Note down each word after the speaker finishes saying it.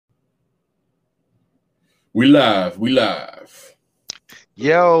We live.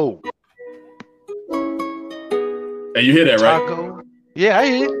 Yo. Hey, you hear that, right? Taco. Yeah, I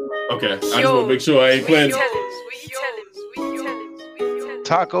hear it. Okay. I just want to make sure I ain't playing.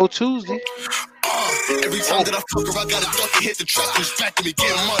 Taco Tuesday. Every time that I fuck her, I gotta duck and hit the track and back to me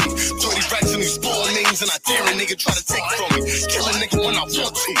getting money. 30 racks in these ball names, and I dare a nigga try to take it from me. Kill a nigga when I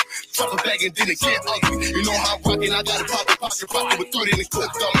want to. Drop a bag and then it get ugly. You know how I'm rockin', I gotta pop it with 30 in the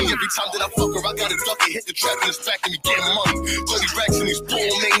clip dummy. Every time that I fuck her, I gotta duck and hit the track and back to me getting money. 30 racks in these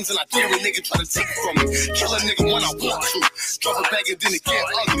ball names, and I dare a nigga try to take it from me. Kill a nigga when I want to. Drop a bag and then it get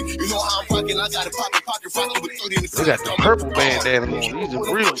ugly. You know how I'm rockin', I gotta pop it with 30 in the clip dummy. They got the purple bandana on. These are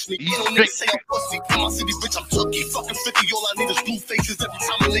real. My city, bitch, I'm Tookie. Fucking 50, all I need is blue faces every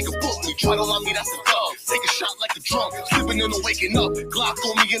time a nigga book me. Try to lie me, that's a dub. Take a shot like a drunk. Slipping in and waking up. Glock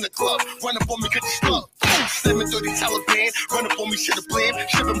on me in the club. Run up on me, get the stuff. 730 Taliban. Run up on me, shit a blam.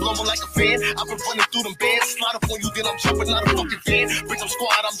 Shipping blowing like a fan. I've been running through them bands. Slide up on you, then I'm jumping out a fucking van. Bitch, I'm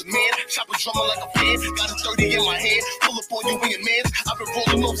squad, I'm the man. Chopping drummer like a fan. Got a 30 in my hand. Pull up on you in your mans. I've been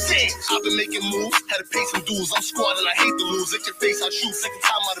rolling no sand. I've been making moves. Had to pay some dues. I'm squad and I hate to lose. At your face, I shoot. Second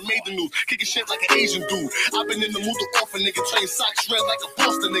time I done made the news. Kicking shit like an Asian dude. I've been in the mood to off a nigga, train socks red like a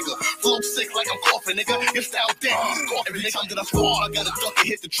Boston nigga. Flow sick like I'm coughing, nigga. Your style dead. Every time that I fall, I gotta duck and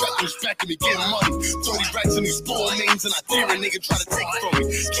hit the trap and back to me getting money. 30 racks in these ball names, and I dare a nigga try to take it from me.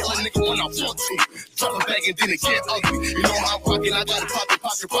 Kill a nigga when I want to. Drop a bag and then it get ugly. You know how I'm rockin', I gotta pop it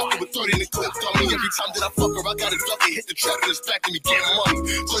with 30 in the clip dummy. Every time that I fuck her, I gotta duck and hit the trap and back to me getting money.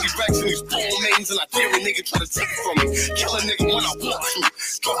 30 racks in these ball names, and I dare a nigga try to take it from me. Kill a nigga when I want to.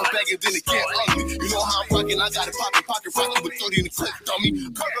 Drop a bag and then it get ugly. You know how I'm rockin', I gotta pocket with 30 in the clip, dummy.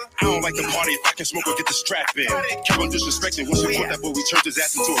 I don't like to party if I can smoke or get the strap in. Kept on disrespecting once we put that boy, we turned his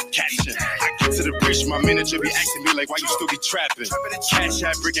ass into a caption. I get to the breach, my manager be asking me like, why you still be trapping? Cash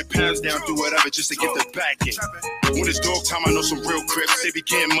out, breaking pounds down, do whatever just to get the back in. When it's dog time, I know some real crips. They be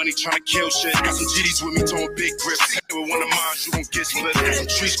getting money trying to kill shit. Got some GDs with me throwing big grips. With one of mine, you gon' get split. Got some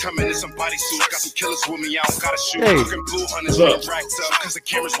trees coming in some bodysuits. Got some killers with me, I don't gotta shoot. Looking blue hunters with racked up. Cause the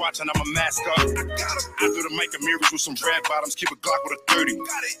camera's watching, I'm a mask up. I threw the mic and mirrors with some red bottoms. Keep a Glock with a 30.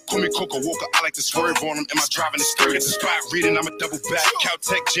 Call me Coco Walker, I like to swerve on them. Am I driving the skirt? Get the spot reading, I'm a double back.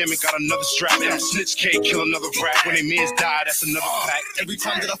 Caltech jamming, got another strap. And I'm Snitch K, kill another rap. When they mans die, that's another fact. Every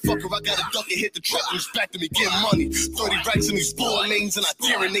time that I fuck her, I gotta duck and hit the trap and back to me getting money. 30 racks in these ball names, and I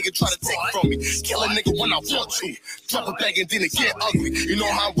dare a nigga try to take it from me. Kill a nigga when I want to. Drop a bag and then it get ugly. You know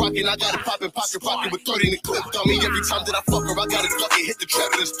how I'm rockin', I gotta pop it with 30 in the clip dummy. Every time that I fuck her, I gotta duck and hit the trap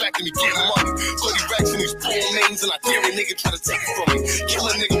and back to me getting money. 30 racks in these ball names, and I dare a nigga try to take it from me. Kill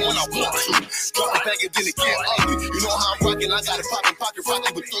a nigga when I want to. Drop a bag and then it get ugly. You know how I'm rockin', I gotta pop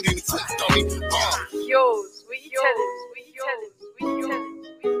it with 30 in the clip dummy. Yo, sweet tennis.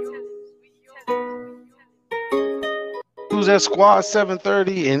 Who's that squad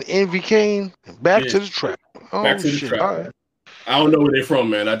 730 and Envy Kane? Back to the trap. Back to the trap. All right. I don't know where they're from,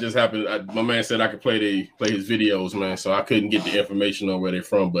 man. I just happened. My man said I could play his videos, man. So I couldn't get the information on where they're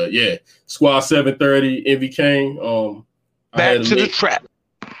from. But yeah, Squad 730, Envy Kane. Back to the trap.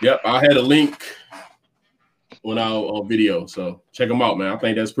 Yep, I had a link on our video, so check them out, man. I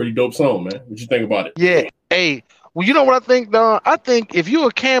think that's a pretty dope song, man. What you think about it? Yeah. Hey, well, you know what I think, Don? I think if you're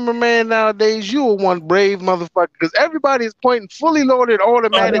a cameraman nowadays, you are one brave motherfucker because everybody is pointing fully loaded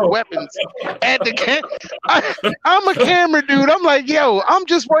automatic weapons at the camera. I'm a camera dude. I'm like, yo, I'm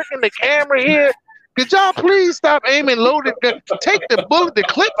just working the camera here. Could y'all please stop aiming loaded? Take the bullet, the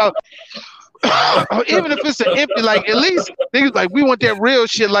clip out. Even if it's an empty, like at least niggas like we want that real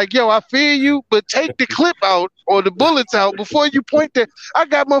shit. Like, yo, I feel you, but take the clip out or the bullets out before you point that. I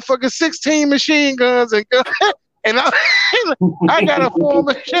got motherfucking 16 machine guns and I got a form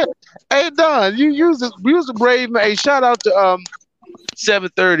of shit. Hey Don, you use a brave man. Hey, shout out to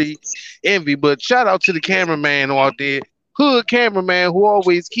 730 Envy, but shout out to the cameraman out there, hood cameraman who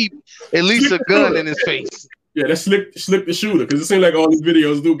always keep at least a gun in his face. Yeah, that's Slick the Shooter, because it seems like all these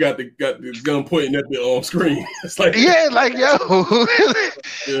videos do got the gun pointing at the screen. It's like like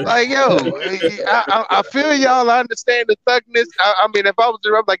I feel y'all. I understand the thugness. I mean, if I was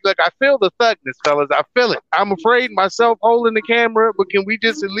there, I'm like, look, I feel the thugness, fellas. I feel it. I'm afraid myself holding the camera, but can we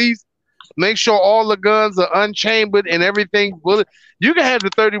just at least make sure all the guns are unchambered and everything? You can have the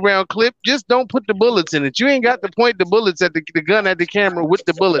 30-round clip, just don't put the bullets in it. You ain't got to point the bullets at the gun at the camera with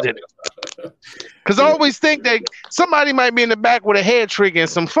the bullet in it. Because I always think that somebody might be in the back with a hair trigger and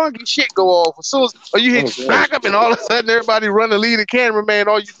some funky shit go off. Or you hit back up and all of a sudden everybody run to lead the cameraman.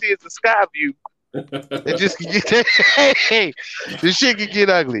 All you see is the sky view. It just hey, this shit can get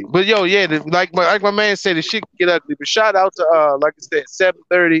ugly. But yo, yeah, like my man said, the shit can get ugly. But shout out to like I said,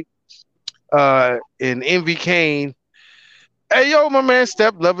 730 and Envy Kane. Hey, yo, my man,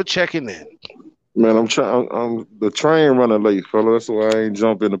 Step Lover checking in. Man, I'm the train running late, fella. That's why I ain't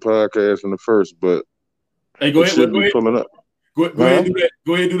jump in the podcast in the first. But hey, go ahead. Pulling up. Go ahead and do that.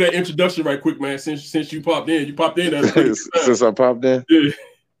 Go ahead and do that introduction right quick, man. Since you popped in, since I popped in.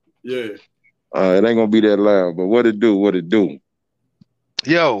 Yeah. It ain't gonna be that loud, but what it do?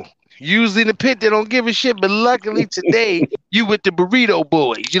 Yo, usually in the pit they don't give a shit, but luckily today you with the Burrito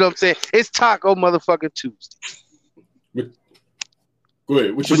Boys. You know what I'm saying? It's Taco motherfucking Tuesday. Go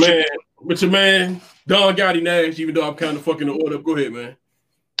ahead. With your man, Don Gotti Nash, even though I'm kind of fucking the order up. Go ahead, man.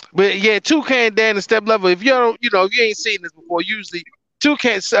 But yeah, Toucan Dan and Step Lover. If you don't, if you ain't seen this before, usually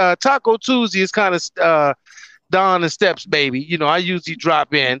Toucan Taco Tuesday is kind of Don and Steps, baby. I usually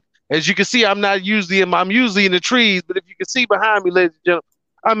drop in. As you can see, I'm usually in the trees, but if you can see behind me, ladies and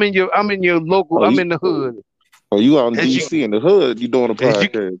gentlemen, I'm in your local, I'm in the hood. Oh, you out in DC in the hood, you doing a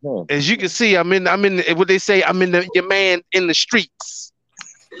podcast. As you can see, I'm in what they say, your man in the streets.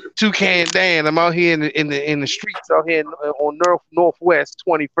 Toucan Dan, I'm out here in the streets out here on Northwest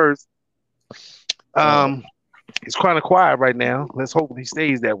 21st. It's kind of quiet right now. Let's hope he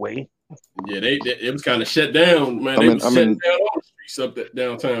stays that way. Yeah, it was kind of shut down, man. They was shutting down all the streets up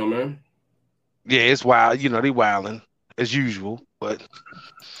downtown, man. Yeah, it's wild. They wilding as usual, but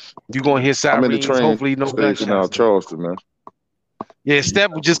you're gonna hear sirens. I'm in the train. Hopefully, no gunshots. Now, Charleston, man. Yeah,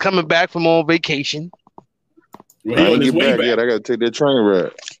 Step was just coming back from on vacation. Well, I ain't get back yet. I gotta take that train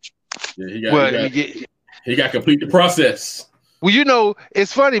ride. Yeah, he got to complete the process. Well,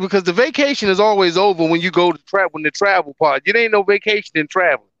 it's funny because the vacation is always over when you go to when the travel part. It ain't no vacation in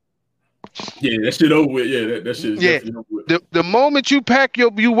travel. Yeah, that shit over with. Yeah, that shit is over with. The moment you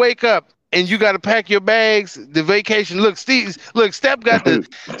you wake up and you got to pack your bags, the vacation. Look, Step got the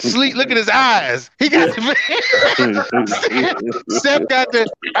sleep. Look at his eyes. He got Step got the.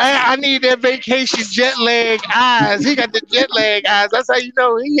 I need that vacation jet lag eyes. He got the jet lag eyes. That's how you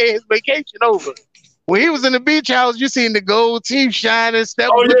know he had his vacation over. When he was in the beach house, you seen the gold teeth shining. Step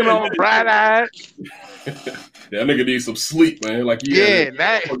looking all bright eyed. That nigga needs some sleep, man. Like now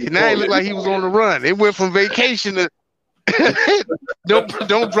he look like he was on the run. It went from vacation to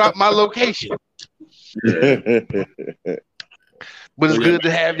don't drop my location. Yeah. But it's good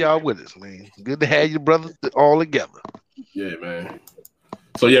to have y'all with us, man. Good to have you brothers all together. Yeah, man.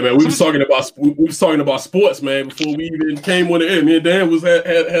 So yeah, man, we was talking about sports, man, before we even came on the air. Me and Dan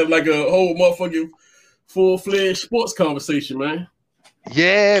had like a whole motherfucking full-fledged sports conversation, man.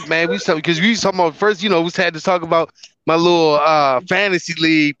 Yeah, man. We talking about first. We had to talk about my little fantasy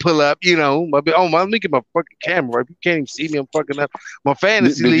league pull up. Let me get my fucking camera right. You can't even see me. I'm fucking up. My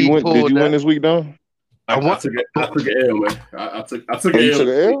fantasy league pulled up. Did you win this week, though? I took an L, man. I took an L. You took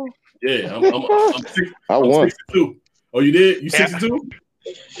an L? Yeah, I'm I won. 6-2. Oh, you did? You 6-2?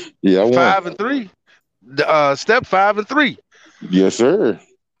 Yeah, I won. 5-3. Step 5-3. Yes, sir.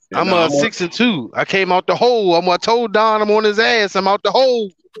 I'm 6-2. I came out the hole. I told Don I'm on his ass. I'm out the hole.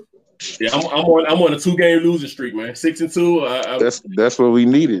 Yeah, I'm on a 2-game losing streak, man. 6-2. That's what we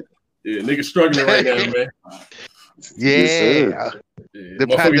needed. Yeah, niggas struggling right now, man. Yeah.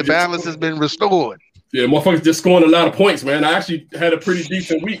 The balance has been restored. Yeah, motherfuckers just scoring a lot of points, man. I actually had a pretty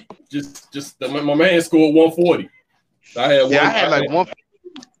decent week. My man scored 140. I had like one.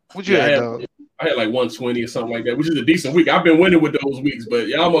 What you had, dog? I had like 120 or something like that, which is a decent week. I've been winning with those weeks, but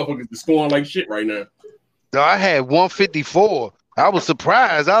y'all motherfuckers are scoring like shit right now. No, I had 154. I was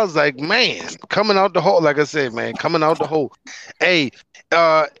surprised. I was like, man, coming out the hole. Like I said, man, coming out the hole. Hey,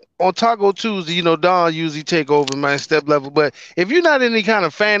 on Taco Tuesday, Don usually take over my Step Level. But if you're not in any kind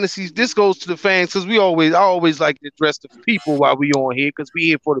of fantasies, this goes to the fans because I always like to address the people while we on here because we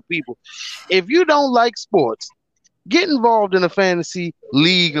here for the people. If you don't like sports, get involved in a fantasy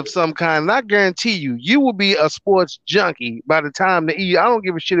league of some kind, and I guarantee you will be a sports junkie by the time I don't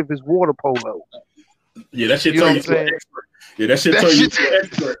give a shit if it's water polo. Yeah, that shit turn you to an expert. Yeah, that shit turn you to an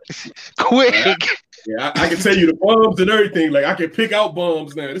expert. Quick. Yeah, I can tell you the bums and everything. Like I can pick out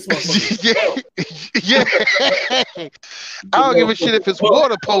bums now. This motherfucker. Yeah. I don't give a shit if it's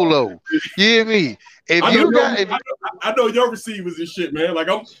water polo. You hear me? I know your receivers and shit, man. Like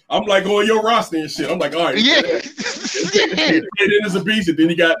I'm like on your roster and shit. I'm like, all right. Yeah. Then there's a beast. Then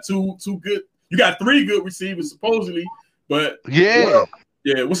you got two good. You got 3 good receivers supposedly, but yeah.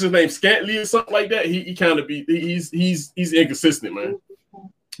 Yeah, what's his name? Scantley or something like that. He kind of he's inconsistent, man.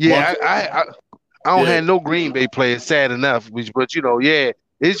 Yeah, I don't have no Green Bay players. Sad enough, but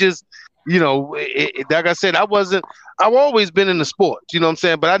it's just like I said, I've always been in the sports. You know what I'm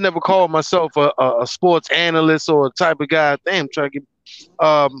saying? But I never called myself a sports analyst or a type of guy. Damn, trying to get.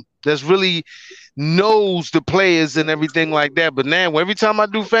 that's really knows the players and everything like that. But now every time I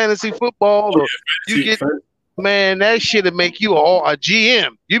do fantasy football, or you get man, that shit'll make you a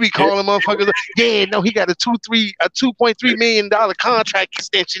GM. You be calling motherfuckers, yeah, no, he got a $2.3 million contract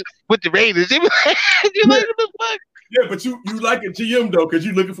extension with the Raiders. You like, what the fuck? Yeah, but you like a GM though, because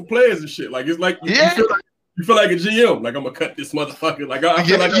you looking for players and shit. Like it's like you feel like a GM. Like I'm gonna cut this motherfucker. Like I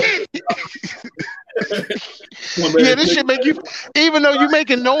feel like this shit make you, even though you're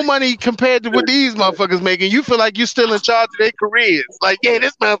making no money compared to what these motherfuckers making, you feel like you're still in charge of their careers. Like, yeah,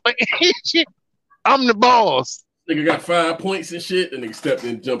 this motherfucker, I'm the boss. Nigga got 5 points and shit, and nigga stepped in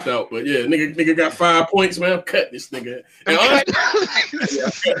and jumped out. But yeah, nigga got 5 points, man. Cut this nigga. And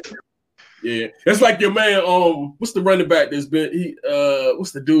yeah, it's like your man. What's the running back that's been?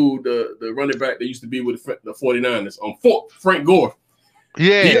 What's the dude? The running back that used to be with the 49ers. Frank Gore.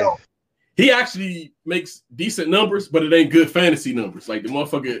 Yeah. He actually makes decent numbers, but it ain't good fantasy numbers. Like the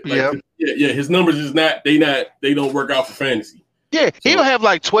motherfucker. Like, his numbers is not. They don't work out for fantasy. Yeah, he'll have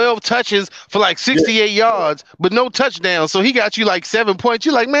like 12 touches for like 68 yards, but no touchdowns. So he got you like 7 points.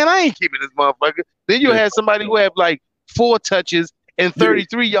 You're like, man, I ain't keeping this motherfucker. Then you have somebody who have like 4 touches and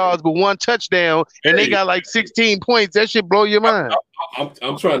 33 yards, but 1 touchdown, and they got like 16 points. That shit blow your mind.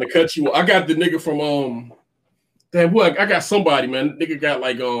 I'm trying to cut you. I got the nigga from I got somebody, man. Nigga got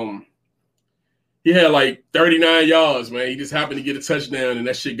like he had like 39 yards, man. He just happened to get a touchdown, and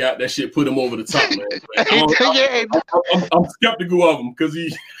that shit put him over the top, man. I'm skeptical of him because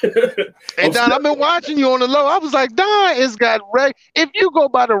he. Hey Don, I've been watching you on the low. I was like, Don has got right. If you go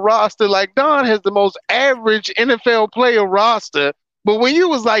by the roster, like Don has the most average NFL player roster. But when you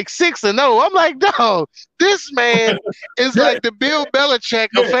was like 6-0, I'm like, no, this man is like the Bill Belichick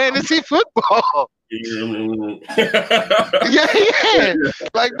of fantasy football. Yeah.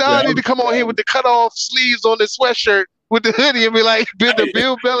 Like Don need to come on here with the cutoff sleeves on his sweatshirt with the hoodie and be like, the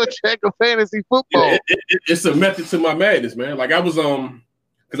Bill Belichick of fantasy football. It's a method to my madness, man. Like I was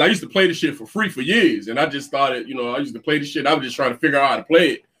because I used to play this shit for free for years, and I just started, I used to play this shit. I was just trying to figure out how to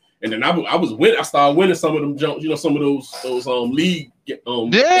play it, and then I started winning some of them jumps, some of those league. I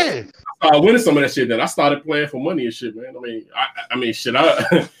started winning some of that shit. Then I started playing for money and shit, man. I mean, shit.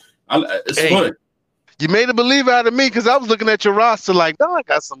 It's fun. You made a believer out of me because I was looking at your roster like, no, I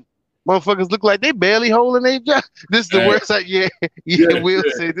got some motherfuckers look like they barely holding their job. This is the worst Will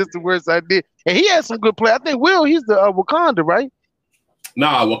said this is the worst I did. And he had some good play. I think Will, he's the Wakanda, right?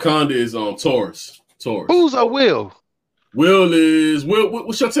 Nah, Wakanda is Taurus. Who's Will? Will is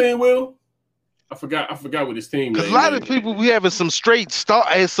what's your team, Will? I forgot what his team is. Because a lot of people be having some straight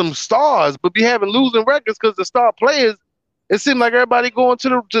some stars, but be having losing records because the star players. It seemed like everybody going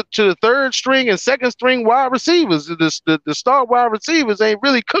to the third string and second string wide receivers. The star wide receivers ain't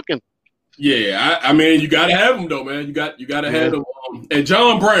really cooking. Yeah, I mean, you gotta have them though, man. You gotta have them. And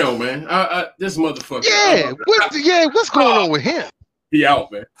John Brown, man, this motherfucker. Yeah, what's going on with him? He out,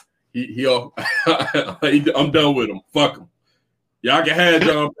 man. He off. I'm done with him. Fuck him. Y'all can have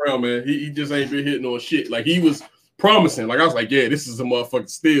John Brown, man. He just ain't been hitting on shit. Like he was promising. Like I was like, yeah, this is a motherfucker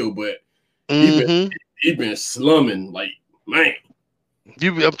still, but he been slumming. Like. Man,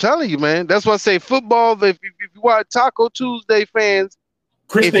 I'm telling you, man. That's why I say football. If you are Taco Tuesday fans,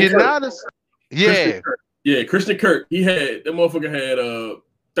 Christian Kirk. He had that motherfucker had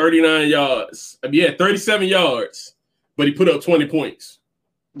 39 yards. I mean, he had 37 yards, but he put up 20 points.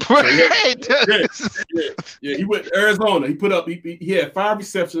 Right. He went to Arizona. He put up. He had 5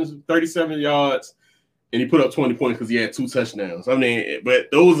 receptions, 37 yards, and he put up 20 points because he had 2 touchdowns. I mean, but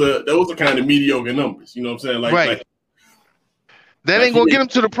those are kind of mediocre numbers. You know what I'm saying? Like. That ain't gonna get him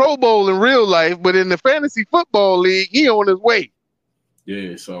to the Pro Bowl in real life, but in the fantasy football league, he on his way.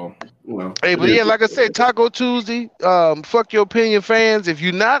 Yeah, so Hey, but like I said, Taco Tuesday. Fuck your opinion, fans. If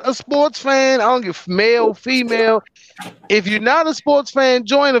you're not a sports fan, I don't give male, female. If you're not a sports fan,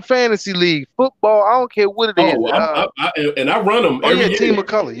 join a fantasy league. Football, I don't care what it is. I run them. Every year. Team of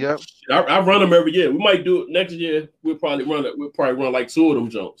color. Yeah, I run them every year. We might do it next year. We'll probably run like 2 of them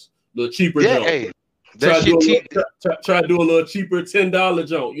jumps, the cheaper jumps. Hey. Try to do a little cheaper $10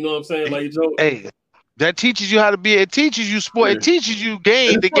 joint. You know what I'm saying? Like joke. Hey, that teaches you how to be. It teaches you sport. Yeah. It teaches you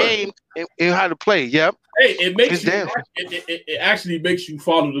the game and how to play. Yep. Hey, it actually makes you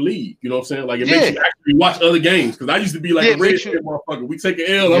follow the league. You know what I'm saying? Like it makes you actually watch other games. Because I used to be like a red shit motherfucker. We take an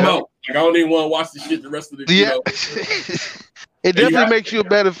L, I'm out. Like I don't even want to watch the shit the rest of the day. It definitely makes you a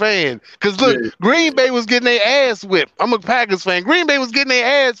better fan. Because look, Green Bay was getting their ass whipped. I'm a Packers fan. Green Bay was getting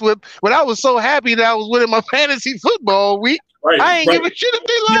their ass whipped, but I was so happy that I was winning my fantasy football week. Right, I ain't giving a shit if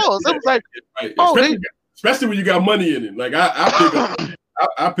they lost. I was like, especially when you got money in it. Like I pick up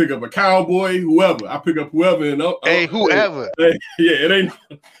I pick up a Cowboy, whoever. I pick up whoever. And whoever. It ain't.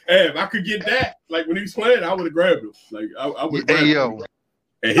 Hey, if I could get that, like when he was playing, I would have grabbed him. Like I would. Hey yo,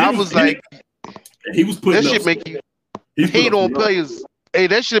 he was putting. That shit make you hate on players. Hey,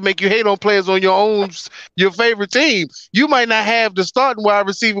 that should make you hate on players on your favorite team. You might not have the starting wide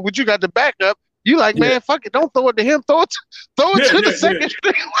receiver, but you got the backup. You like, man, fuck it, don't throw it to him. Throw it to the second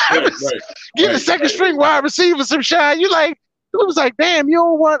string wide receiver. Give the second string wide receiver some shine. You like, it was like, damn, you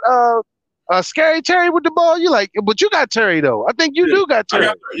don't want Scary Terry with the ball. You like, but you got Terry though. I think you do got Terry.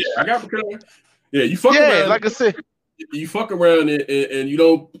 I got Terry. Yeah, you fuck around. Like I said. You fuck around and you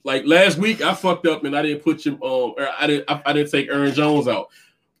don't like last week I fucked up and I didn't put him I didn't take Aaron Jones out.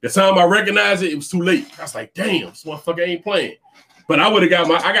 The time I recognized it was too late. I was like, damn, this motherfucker ain't playing. But I would have got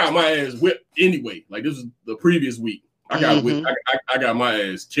my ass whipped anyway. Like this was the previous week. I got whipped. I got my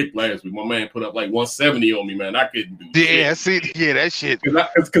ass kicked last week. My man put up like 170 on me, man. I couldn't do shit. That shit.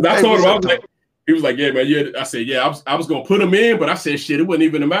 Because I told him, I was like, he was like, yeah, man, yeah. I said, yeah, I was gonna put him in, but I said, shit, it wouldn't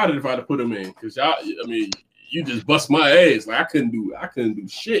even matter if I'd have put him in. Because you just bust my ass. Like I couldn't do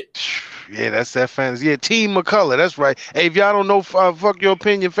shit. Yeah, that's that fantasy. Yeah, Team McCullough. That's right. Hey, if y'all don't know, fuck your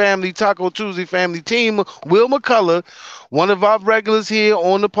opinion, family, Taco Tuesday family, Team Will McCullough, one of our regulars here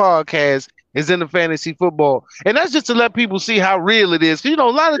on the podcast, is in the fantasy football, and that's just to let people see how real it is. You know,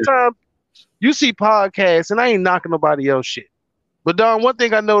 a lot of times you see podcasts, and I ain't knocking nobody else shit, but Don, one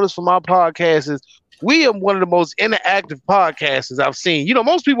thing I noticed from our podcast is we are one of the most interactive podcasters I've seen. You know,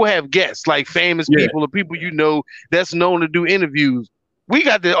 most people have guests, like famous people or people you know that's known to do interviews. We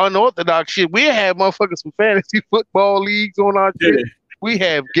got the unorthodox shit. We have motherfuckers from fantasy football leagues on our shit. We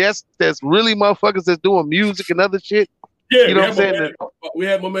have guests that's really motherfuckers that's doing music and other shit. Yeah, you know what I'm saying? We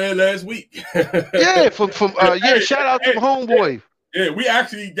had my man last week. Shout out to homeboy. Yeah, we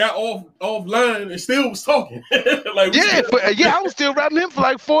actually got offline and still was talking. Like I was still rapping him for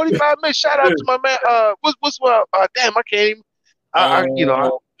like 45 minutes. Shout out to my man. Damn, I can't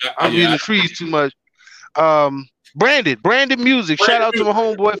even. I'm in the trees too much. Branded Music. Shout out to my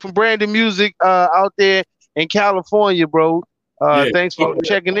homeboy from Branded Music out there in California, bro. Thanks for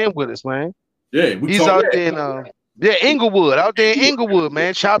checking in with us, man. Yeah, he's out there in Inglewood,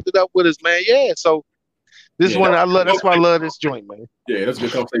 man. Chopped it up with us, man. Yeah, so. This one I love. That's why I love this joint, man. Yeah, that's a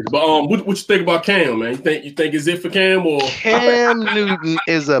good conversation. But what you think about Cam, man? You think is it for Cam or Cam Newton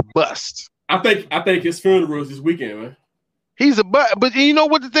is a bust? I think his funeral is this weekend, man. He's a bust, but you know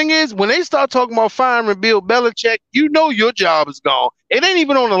what the thing is? When they start talking about firing Bill Belichick, you know your job is gone. It ain't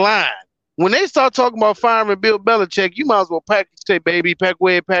even on the line. When they start talking about firing Bill Belichick, you might as well pack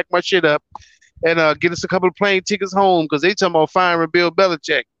my shit up, and get us a couple of plane tickets home because they talking about firing Bill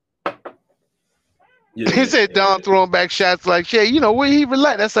Belichick. He said Don throwing back shots like shit. You know, when he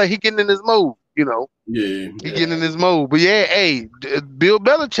relax, that's how he getting in his mode. You know, he getting in his mode. But Bill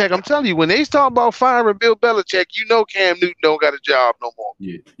Belichick. I'm telling you, when they talk about firing Bill Belichick, you know Cam Newton don't got a job no more.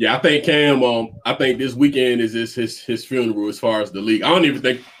 Yeah. I think Cam. I think this weekend is his funeral as far as the league. I don't even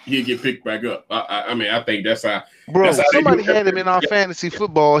think he'll get picked back up. I think that's how. Bro, somebody had him in our fantasy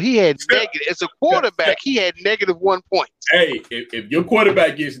football. He had negative. As a quarterback, he had -1 point. Hey, if your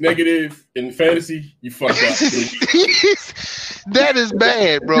quarterback gets negative in fantasy, you fucked up. That is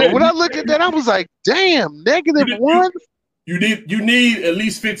bad, bro. When I look at that, I was like, damn, -1? You need at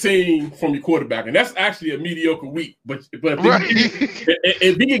least 15 from your quarterback, and that's actually a mediocre week. But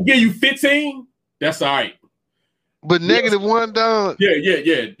if he can give you 15, that's all right. But -1 down.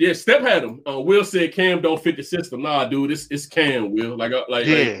 Yeah. Steph had him. Will said Cam don't fit the system. Nah, dude, it's Cam. Will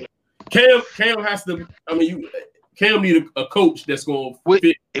Cam has to. I mean, Cam need a coach that's going to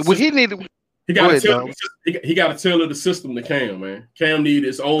fit. He got to tailor the system to Cam, man. Cam need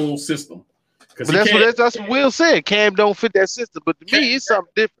his own system. But that's what Will said. Cam don't fit that system. But to me, it's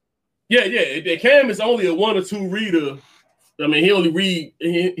something different. Yeah. Cam is only a 1 or 2 reader. I mean, he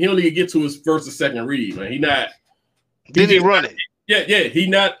only get to his first or second read, man. Did he run it? Yeah. He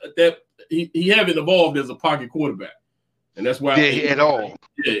not that. He haven't evolved as a pocket quarterback, and that's why. At all.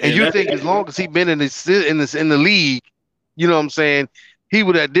 Yeah, and you think as long as he been in the league, you know what I'm saying, he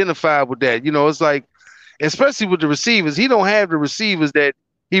would identify with that. You know, it's like, especially with the receivers, he don't have the receivers that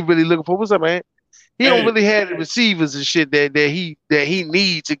he really looking for. What's up, man? He don't really have the receivers and shit that he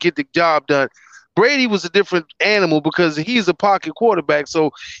needs to get the job done. Brady was a different animal because he's a pocket quarterback,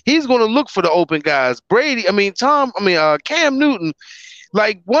 so he's going to look for the open guys. Cam Newton,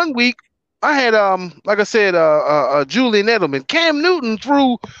 like 1 week, I had Julian Edelman. Cam Newton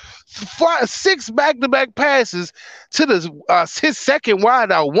threw 6 back-to-back passes to his second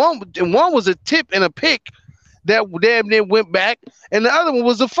wideout. One was a tip and a pick that damn near went back, and the other one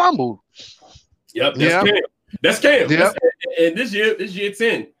was a fumble. Yep, That's Cam. Yep. and this year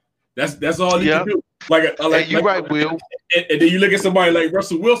 10. That's all he can do. You're right, Will. And then you look at somebody like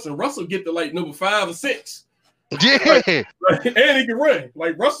Russell Wilson. Russell get to like number 5 or 6. Yeah, and he can run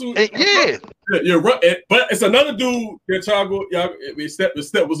like Russell. But it's another dude that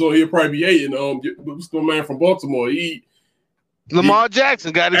Step was on here probably be 8. And what's my man from Baltimore? Lamar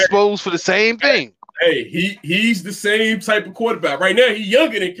Jackson got exposed for the same thing. Hey, he's the same type of quarterback. Right now, he's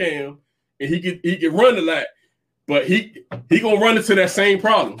younger than Cam, and he can run a lot, but he gonna run into that same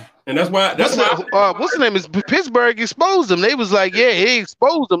problem. And that's why what's the name is Pittsburgh exposed him. They was like, he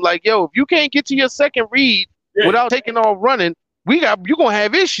exposed him. Like, yo, if you can't get to your second read without taking off running, you're gonna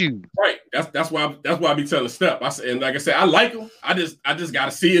have issues. Right. That's why I be telling Step. And like I said, I like him. I just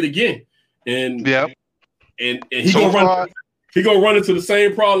gotta see it again. And and he gonna run into the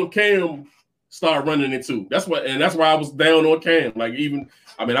same problem Cam started running into. That's why I was down on Cam. Like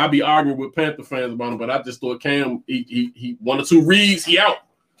I'd be arguing with Panther fans about him, but I just thought Cam he 1 or 2 reads, he out.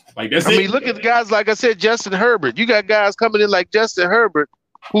 Like that's it. Look at the guys, like I said, Justin Herbert. You got guys coming in like Justin Herbert,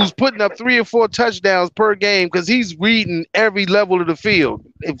 who's putting up 3 or 4 touchdowns per game because he's reading every level of the field.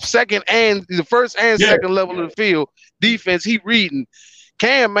 The first and second level of the field defense, he reading.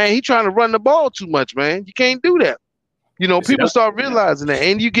 Cam, man, he trying to run the ball too much, man. You can't do that. People start realizing that,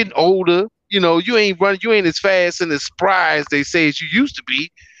 and you getting older. You ain't as fast and as spry as they say as you used to be.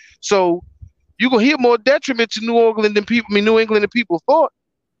 So you're gonna hear more detriment to New England than people thought.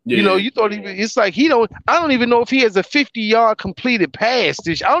 Yeah. You thought it's like I don't even know if he has a 50-yard completed pass.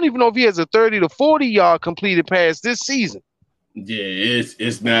 I don't even know if he has a 30 to 40-yard completed pass this season. Yeah,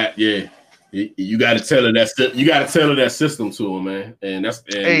 it's not. Yeah, you got to tell her that. You got to tell her that system to him, man. And that's.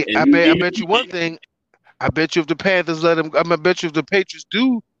 I bet you one thing. I bet you if the Panthers let him, I bet you if the Patriots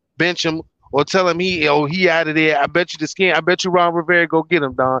do bench him or tell him he out of there, I bet you Ron Rivera go get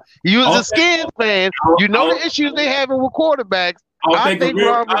him, Don. He was a skin fan. The issues they having with quarterbacks. I think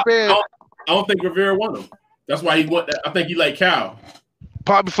don't think Rivera won him. That's why he won. I think he like Cal.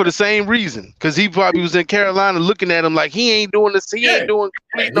 Probably for the same reason, because he probably was in Carolina looking at him like he ain't doing this. He ain't doing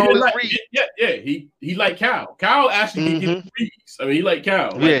completing all his reads. He like Cal. Cal actually can get the reads. I mean, he like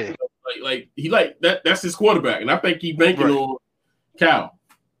Cal. Like he like that. That's his quarterback, and I think he banking on Cal.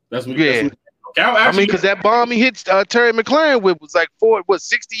 That's what. Cal actually. Because that bomb he hit Terry McLaurin with was like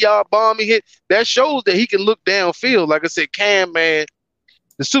 60-yard bomb he hit. That shows that he can look downfield. Like I said, Cam, man,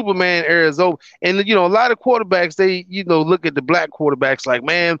 the Superman era is over. And a lot of quarterbacks, they look at the black quarterbacks like,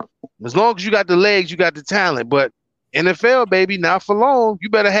 man, as long as you got the legs, you got the talent. But NFL, baby, not for long. You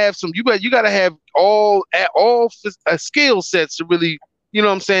better have some. You got to have all skill sets to really,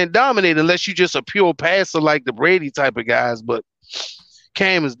 dominate. Unless you just a pure passer like the Brady type of guys, but.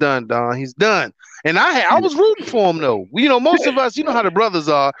 Cam is done, Don. He's done. And I was rooting for him, though. Most of us, how the brothers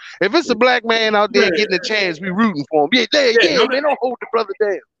are. If it's a black man out there getting a chance, we rooting for him. Yeah, they don't hold the brother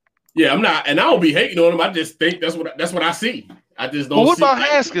down. Yeah, I'm not, and I don't be hating on him. I just think that's what I see. I just don't. But what about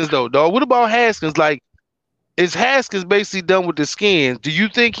Haskins, though, dog? What about Haskins? Like, is Haskins basically done with the Skins? Do you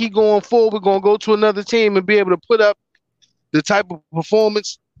think he going forward going to go to another team and be able to put up the type of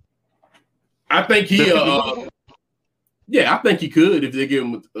performance? I think he. Yeah, I think he could if they give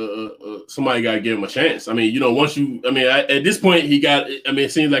him somebody got to give him a chance. I mean, at this point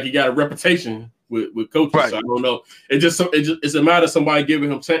it seems like he got a reputation with coaches. Right. So I don't know. It's a matter of somebody giving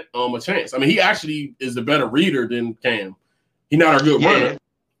him a chance. I mean, he actually is a better reader than Cam. He's not a good runner.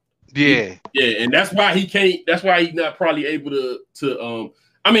 Yeah. And that's why he can't. That's why he's not probably able to.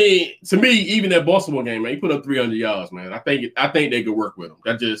 I mean, to me, even that Baltimore game, man, he put up 300 yards, man. I think they could work with him.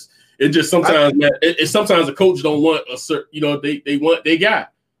 Sometimes a coach don't want a certain, they want they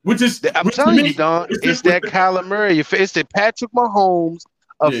got, which is. I'm telling you, Don, it's that Kyler Murray. It's the Patrick Mahomes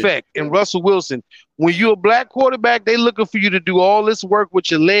effect and Russell Wilson. When you're a black quarterback, they looking for you to do all this work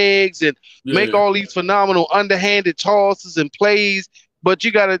with your legs and make all these phenomenal underhanded tosses and plays. But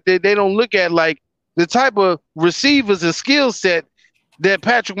they don't look at like the type of receivers and skill set that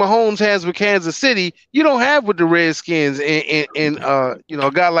Patrick Mahomes has with Kansas City, you don't have with the Redskins and a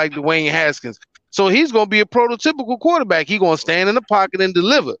guy like Dwayne Haskins. So he's going to be a prototypical quarterback. He's going to stand in the pocket and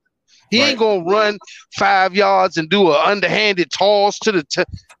deliver. He ain't going to run 5 yards and do an underhanded toss to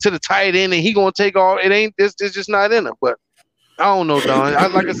the tight end, and he going to take all. It's just not in him. But I don't know, Don.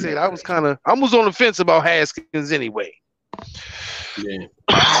 Like I said, I was on the fence about Haskins anyway. Yeah.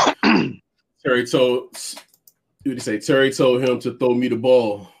 Terry told him to throw me the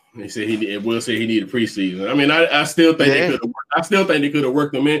ball. He said Will said he needed preseason. I mean, I still think they could have. I still think they could have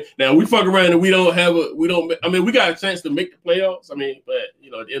worked him in. Now we fuck around and we don't. I mean, we got a chance to make the playoffs. I mean, but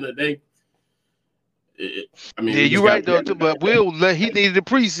at the end of the day, I mean, yeah, you're right though. But he needed the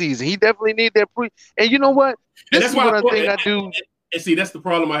preseason. He definitely needed that And you know what? This is what I think I do. And see, that's the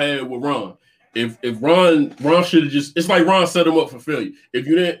problem I had with Ron. If Ron should have just, it's like Ron set him up for failure.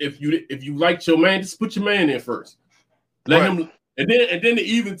 If you liked your man, just put your man in first. Let him, and then to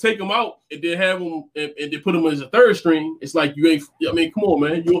even take him out and then have him and then put him as a third string. It's like you ain't. I mean, come on,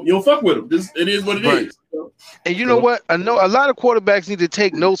 man. You don't fuck with him. It is what it is. You know? And you know what? I know a lot of quarterbacks need to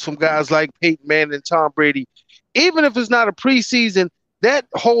take notes from guys like Peyton Manning and Tom Brady. Even if it's not a preseason, that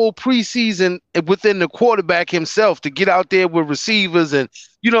whole preseason within the quarterback himself to get out there with receivers and,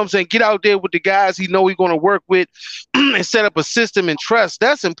 you know what I'm saying, get out there with the guys he know he's going to work with and set up a system and trust.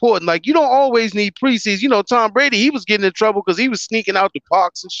 That's important. Like, you don't always need preseason. You know, Tom Brady, he was getting in trouble because he was sneaking out the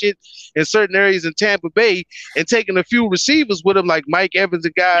parks and shit in certain areas in Tampa Bay and taking a few receivers with him like Mike Evans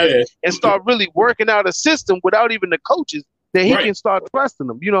and guys and start really working out a system without even the coaches that he can start trusting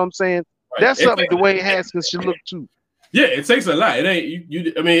them. You know what I'm saying? Right. That's something Dwayne Haskins should look to. Yeah, it takes a lot. It ain't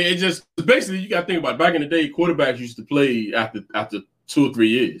you. I mean, it just basically you got to think about it. Back in the day, quarterbacks used to play after 2 or 3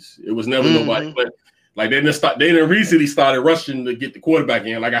 years. It was never nobody playing. Like they didn't recently started rushing to get the quarterback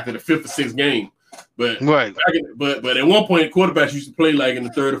in, like after the 5th or 6th game. But but at one point, quarterbacks used to play like in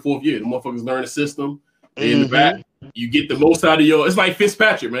the 3rd or 4th year. The motherfuckers learn the system. They in the back. You get the most out of your. It's like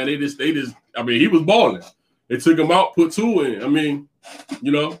Fitzpatrick, man. They just. I mean, he was balling. They took him out, put 2 in. I mean,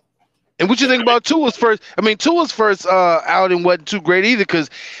 you know. And what you think about Tua's first? I mean, Tua's first outing wasn't too great either because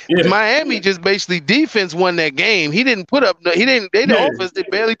Miami just basically defense won that game. He didn't put up. The offense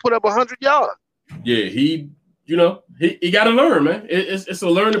did barely put up 100 yards. Yeah, he got to learn, man. It's a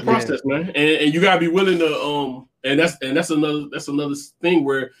learning process, man. And you got to be willing to and that's another thing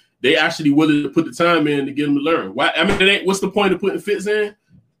where they actually willing to put the time in to get them to learn. Why? I mean, what's the point of putting Fitz in?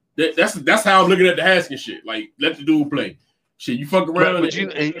 That's how I'm looking at the Haskins shit. Like, let the dude play. Shit, you fuck around.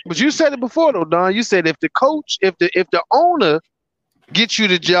 But you said it before though, Don. You said if the coach, if the owner gets you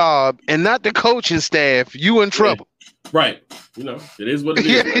the job and not the coaching staff, you in trouble. Right. You know, it is what it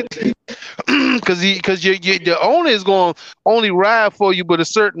is. Because the owner is going to only ride for you, but a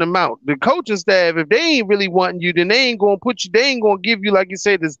certain amount. The coaching staff, if they ain't really wanting you, then they ain't going to put you. They ain't going to give you, like you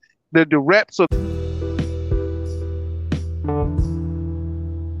said, the reps of.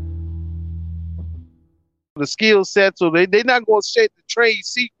 The skill set, so they're not going to share the trade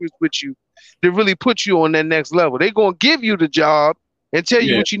secrets with you to really put you on that next level. They're going to give you the job and tell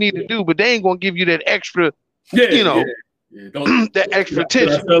you what you need to do, but they ain't going to give you that extra, that extra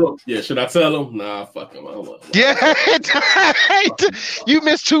attention. Should I tell them? Nah, fuck them. Yeah, you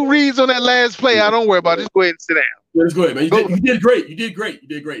missed 2 reads on that last play. I don't worry about it. Just go ahead and sit down. Yeah, it's good, man. You did great. You did great.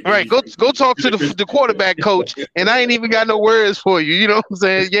 All right, go talk to the quarterback coach, and I ain't even got no words for you. You know what I'm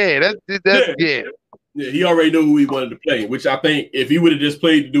saying? Yeah, that's. Yeah, he already knew who he wanted to play, which I think if he would have just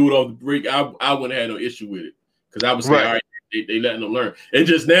played the dude off the break, I wouldn't have had no issue with it. Because I was saying, all right, they letting them learn. It's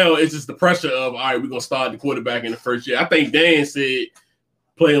just the pressure of, all right, we're going to start the quarterback in the first year. I think Dan said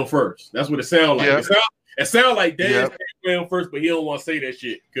play him first. That's what it sounds like. Yeah. It sounds like Dan said play him first, but he don't want to say that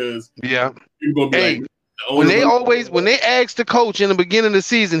shit because you're going to be like. When they ask the coach in the beginning of the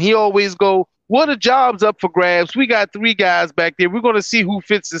season, he always go, what are jobs up for grabs? We got 3 guys back there. We're going to see who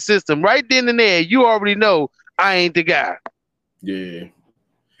fits the system. Right then and there, you already know I ain't the guy. Yeah.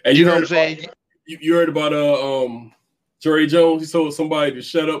 And you know what I'm saying? You heard about Jerry Jones? He told somebody to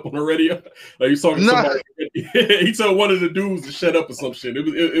shut up on the radio. Like he's talking to somebody. He told one of the dudes to shut up or some shit.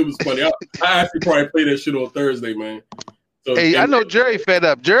 It was funny. I actually probably play that shit on Thursday, man. So, I know Jerry fed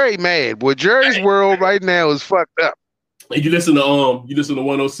up. Jerry mad. Boy, Jerry's world right now is fucked up. And you listen to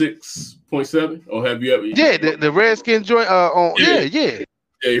 106.7 or have you ever? Yeah, the Redskin joint. Yeah.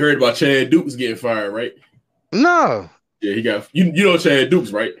 You heard about Chad Dukes getting fired, right? No. Yeah, he got you know Chad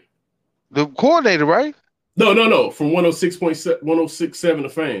Dukes, right? The coordinator, right? No. From 106.7 The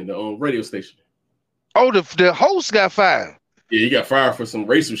Fan, the radio station. Oh, the host got fired. Yeah, he got fired for some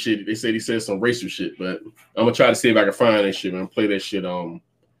racial shit. They said he said some racial shit, but I'm gonna try to see if I can find that shit, man. Play that shit.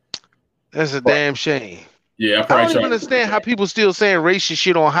 That's a damn shame. Yeah, I don't even understand how people still saying racist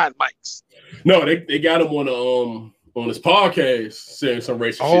shit on hot mics. No, they got him on his podcast saying some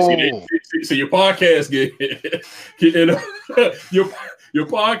racist shit. So your podcast get end up, your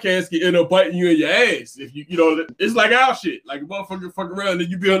podcast can end up biting you in your ass if you know it's like our shit. Like a motherfucker fuck around and then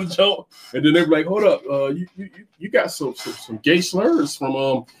you be on the jump and then they're like, hold up, you got some gay slurs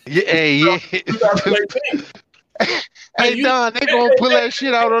from 2018. Hey, Don, they gonna pull that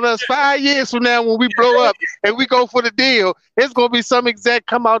shit out on us 5 years from now when we blow up and we go for the deal. It's gonna be some exec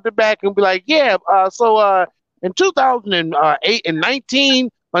come out the back and be like, so in 2008 and 19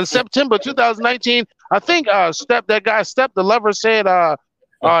 on September 2019, I think Step the Lover said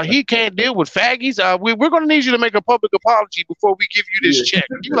He can't deal with faggies. We're going to need you to make a public apology before we give you this check.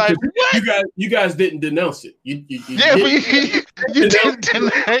 You like, what? You guys didn't denounce it. You didn't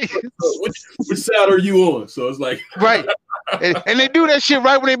deny it. Which side are you on? So it's like right. And they do that shit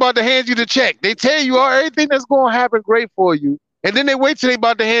right when they about to hand you the check. They tell you everything that's going to happen great for you. And then they wait till they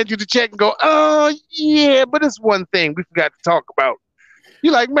about to hand you the check and go, oh, yeah, but it's one thing we forgot to talk about.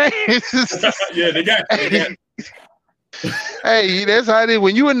 You're like, man. Yeah, they got Hey, that's how it is.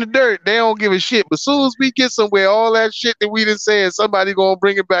 When you in the dirt, they don't give a shit. But as soon as we get somewhere, all that shit that we done said, somebody gonna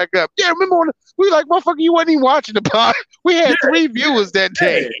bring it back up. Yeah, remember we like, motherfucker, you wasn't even watching the pod. We had 3 viewers that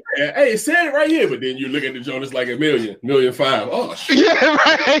day. Hey, it said it right here, but then you look at the joint, it's like 1,000,000, Oh shit. Yeah,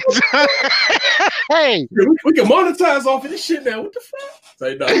 right. Hey, we can monetize off of this shit now. What the fuck?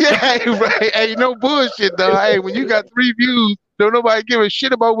 Say no. Yeah, right. Hey, no bullshit though. Hey, when you got 3 views, don't nobody give a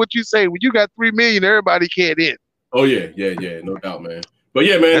shit about what you say. When you got 3 million, everybody can't in. Oh yeah, no doubt, man. But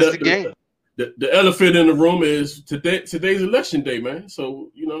yeah, man, that's the game. The elephant in the room is today's election day, man.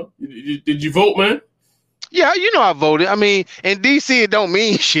 So did you vote, man? Yeah, I voted. I mean, in DC, it don't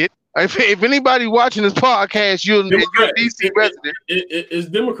mean shit. If anybody watching this podcast, you're a DC resident. It's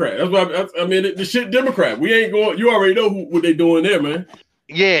Democrat. That's why I mean the shit Democrat. We ain't going. You already know what they doing there, man.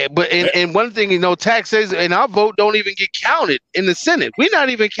 Yeah, but and one thing, taxes and our vote don't even get counted in the Senate. We're not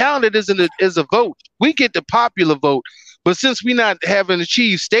even counted as a vote. We get the popular vote. But since we not having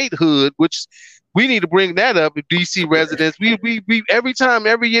achieved statehood, which we need to bring that up, DC residents, we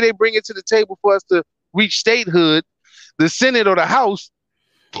every year they bring it to the table for us to reach statehood, the Senate or the House,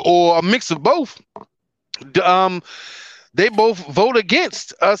 or a mix of both, they both vote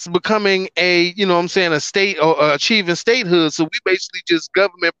against us becoming a state or achieving statehood. So we basically just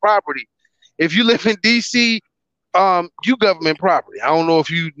government property. If you live in DC, you government property. I don't know if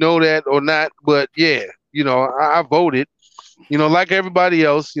you know that or not, but yeah, I voted. Like everybody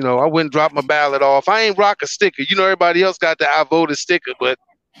else, I went and dropped my ballot off. I ain't rock a sticker. Everybody else got the I voted sticker, but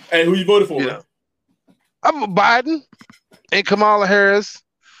hey, who you voted for? I'm Biden and Kamala Harris,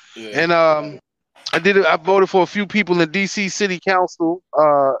 and I voted for a few people in DC City Council,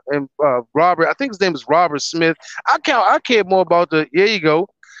 and Robert. I think his name is Robert Smith. I care more about there you go.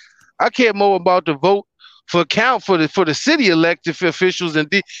 I care more about the vote for the city elected officials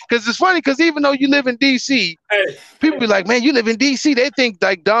because it's funny because even though you live in DC, people be like, man, you live in DC. They think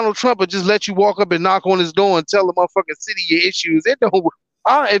like Donald Trump would just let you walk up and knock on his door and tell the motherfucking city your issues. It don't.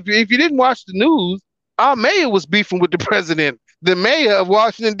 If you didn't watch the news, our mayor was beefing with the president. The mayor of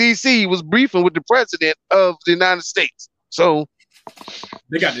Washington, D.C. was briefing with the president of the United States. So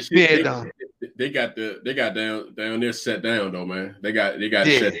they got the shit. They got down there set down though, man. They got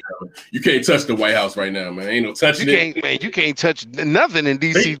it set down. You can't touch the White House right now, man. Ain't no touching it. You can't touch nothing in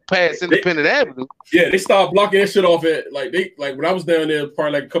D.C. past Independence Avenue. Yeah, they started blocking that shit off at when I was down there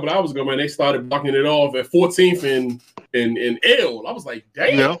probably like a couple hours ago, man. They started blocking it off at 14th and L. I was like,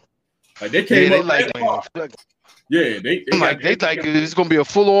 damn. Like they came up. Yeah, they like it's gonna be a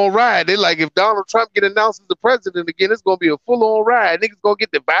full-on ride. They like if Donald Trump get announced as the president again, it's gonna be a full-on ride. Niggas gonna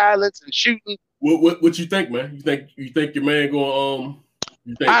get the violence and shooting. What you think, man? You think your man gonna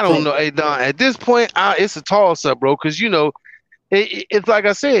I don't know, hey Don. At this point, it's a toss-up, bro. Because it's like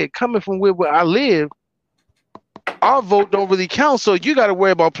I said, coming from where I live, our vote don't really count. So you got to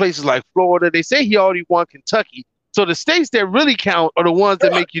worry about places like Florida. They say he already won Kentucky. So the states that really count are the ones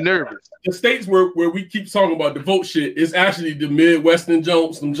that make you nervous. The states where we keep talking about the vote shit is actually the Midwestern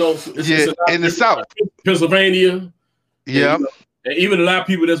Jones, some Jones. In the South, Pennsylvania. Yeah, and even a lot of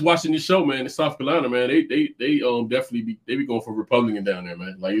people that's watching this show, man, in South Carolina, man, they definitely be going for Republican down there,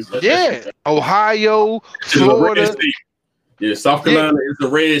 man. Like Ohio, Florida. Yeah, South Carolina is a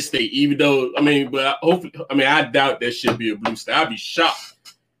red state, even though I doubt that should be a blue state. I'd be shocked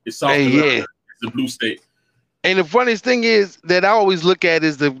if South Carolina is a blue state. And the funniest thing is that I always look at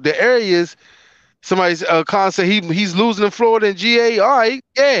is the areas. Somebody's Con said he's losing in Florida and GA. All right,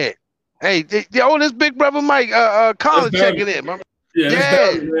 yeah. Hey, this Big Brother Mike Colin checking in. Yeah.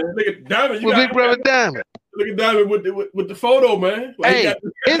 Diamond, man. Look at Diamond. Big Brother Diamond. Look at Diamond with the photo, man. Like,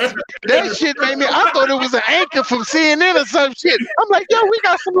 that shit made me. I thought it was an anchor from CNN or some shit. I'm like, yo, we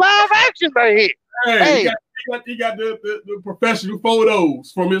got some live action right here. Hey. He got the professional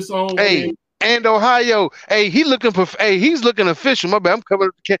photos from his own. Hey. And Ohio, he's looking official. My bad, I'm coming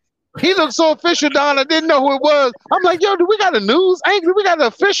up the He looked so official, Don. I didn't know who it was. I'm like, yo, do we got a news anchor? We got an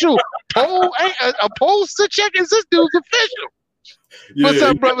official poll, a post to check. Is this dude's official? Yeah, what's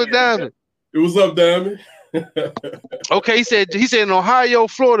up, brother Diamond? What's up, Diamond? Okay, he said in Ohio,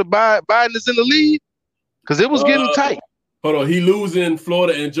 Florida, Biden is in the lead because it was getting tight. Hold on, he losing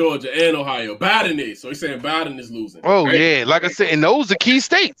Florida and Georgia and Ohio. Biden is. So he's saying Biden is losing. Oh right? yeah, like I said, and those are key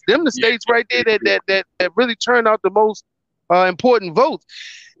states. Them the states right there that really turn out the most important votes.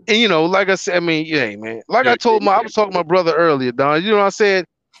 And you know, like I said, I mean, yeah, man. Like I was talking to my brother earlier, Don. You know, I said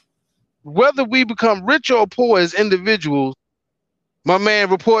whether we become rich or poor as individuals. My man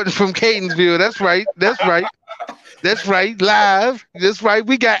reporting from Catonsville. That's right. That's right. Live. That's right.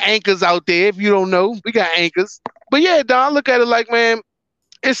 We got anchors out there. If you don't know, we got anchors. But yeah, Don, look at it like, man,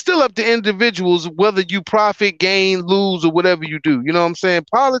 it's still up to individuals whether you profit, gain, lose, or whatever you do. You know what I'm saying?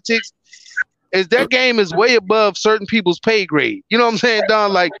 Politics is that game is way above certain people's pay grade. You know what I'm saying,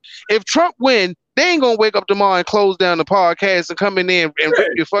 Don? Like, if Trump win, they ain't gonna wake up tomorrow and close down the podcast and come in there and rip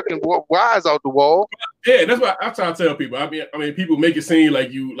your fucking wires out the wall. Yeah, that's what I try to tell people. I mean, people make it seem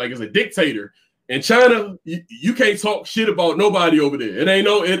like you like as a dictator. In China, you can't talk shit about nobody over there. It ain't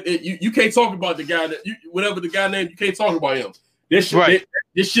no, you can't talk about the guy whatever the guy name. You can't talk about him. This shit,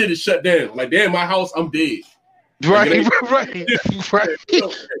 this shit is shut down. Like they're in my house, I'm dead. Right, right.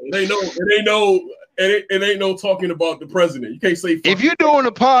 It ain't no talking about the president. You can't say. If you're doing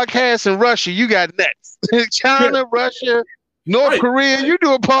a podcast in Russia, you got next. China, Russia, North Korea. You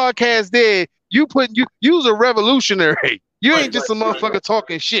do a podcast there. You's a revolutionary. You ain't just a motherfucker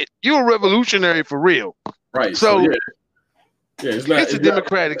talking shit. You a revolutionary for real. Right. So yeah, it's a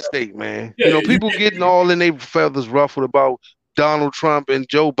democratic state, man. Yeah, you know, people getting all in their feathers ruffled about Donald Trump and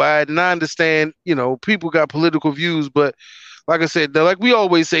Joe Biden. I understand, you know, people got political views, but like I said, like we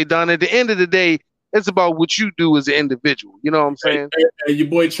always say, Don, at the end of the day, it's about what you do as an individual. You know what I'm saying? And your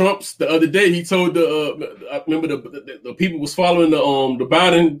boy Trump's the other day, he told I remember the people was following the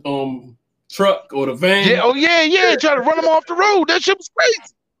Biden truck or the van. Yeah. Try to run them off the road. That shit was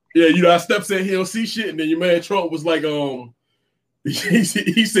crazy. Yeah, you know, I steps said he don't see shit, and then your man Trump was like,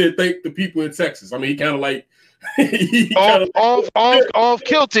 he said thank the people in Texas. I mean, he kind of like off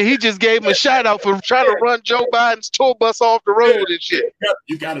kilter. He just gave him a shout out for trying to run Joe Biden's tour bus off the road and shit.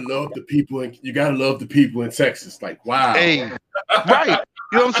 You gotta love the people in Texas. Like, wow. Hey, right.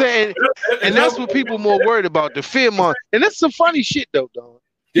 You know what I'm saying? And that's what people more worried about, the fear month. And that's some funny shit though, Don.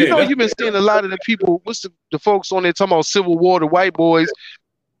 You know, you've been seeing a lot of the people, what's the folks on there talking about civil war, the white boys,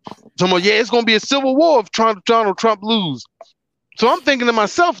 talking about, it's going to be a civil war if Donald Trump lose. So I'm thinking to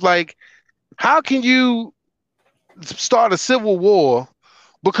myself, like, how can you start a civil war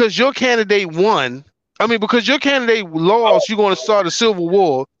because your candidate won? I mean, because your candidate lost, you're going to start a civil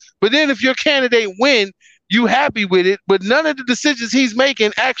war. But then if your candidate win, you happy with it, but none of the decisions he's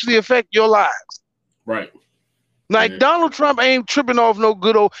making actually affect your lives. Right. Like Donald Trump ain't tripping off no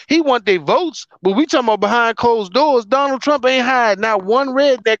good old. He want their votes, but we talking about behind closed doors. Donald Trump ain't hired not one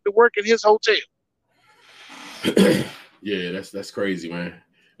redneck to work in his hotel. Yeah, that's crazy, man.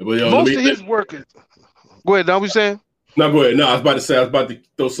 But most of his workers. Go ahead, Don. What you saying? No, go ahead. No, I was about to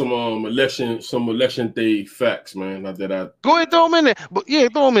throw some election day facts, man. Not that I go ahead, throw them in there. But yeah,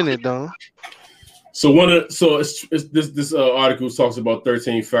 throw them in there, Don. So this article talks about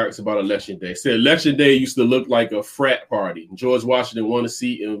 13 facts about election day. It said election day used to look like a frat party. George Washington won a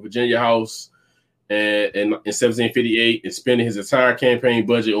seat in Virginia House in 1758 and spending his entire campaign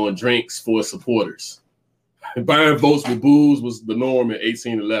budget on drinks for his supporters. Buying votes with booze was the norm in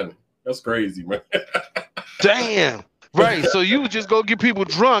 1811. That's crazy, man. Damn. Right. So you would just go get people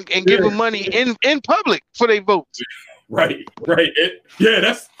drunk and give them money in public for their votes. Right.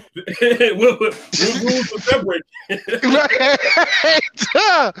 That's we'll separate.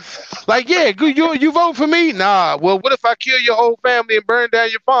 Like, you vote for me? Nah. Well, what if I kill your whole family and burn down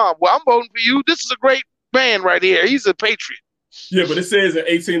your farm? Well, I'm voting for you. This is a great man right here. He's a patriot. Yeah, but it says in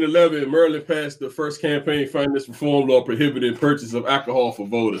 1811, Maryland passed the first campaign finance reform law prohibiting purchase of alcohol for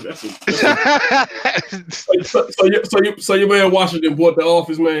voters. So your man Washington bought the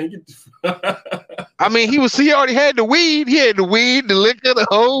office, man. I mean, he already had the weed. He had the weed, the liquor, the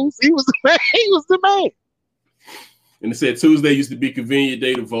hose. He was the man. He was the man. And it said Tuesday used to be a convenient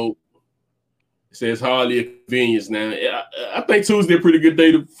day to vote. It says hardly a convenience now. I think Tuesday a pretty good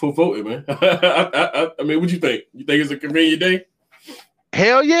day for voting, man. I mean, what you think? You think it's a convenient day?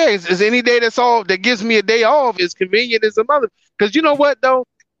 Hell yeah! It's any day that gives me a day off is convenient as a mother. Because you know what though,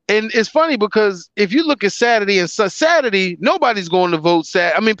 and it's funny because if you look at Saturday and Saturday, nobody's going to vote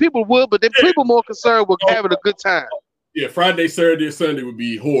Saturday. I mean, people would, but people more concerned with having a good time. Yeah, Friday, Saturday, and Sunday would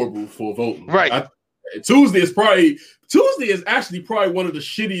be horrible for voting. Right. Tuesday is actually probably one of the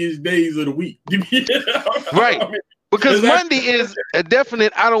shittiest days of the week. Right. I mean, because Monday is a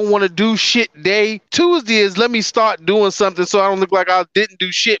definite I don't want to do shit day. Tuesday is let me start doing something so I don't look like I didn't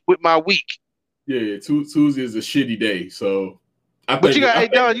do shit with my week. Yeah, Tuesday is a shitty day. So But you got, hey,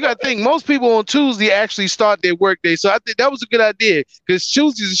 Don, you got to think most people on Tuesday actually start their work day. So I think that was a good idea because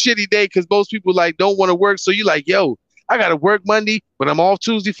Tuesday's a shitty day because most people like don't want to work. So you like, yo, I got to work Monday, but I'm off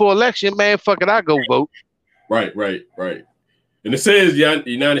Tuesday for election. Man, fuck it, I go vote. Right. And it says the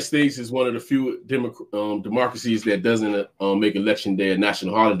United States is one of the few democracies that doesn't make election day a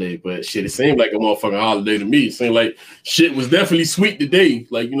national holiday. But shit, it seemed like a motherfucking holiday to me. It seemed like shit was definitely sweet today.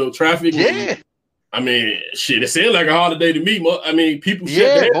 Like, you know, traffic. Yeah. I mean, shit, it seemed like a holiday to me. I mean, people.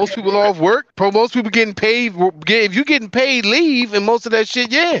 Yeah, most people off work. Most people getting paid. If you getting paid leave and most of that shit,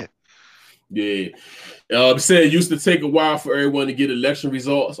 yeah. Yeah. It said it used to take a while for everyone to get election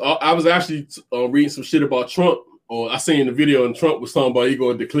results. I was actually reading some shit about Trump. I seen the video and Trump was talking about he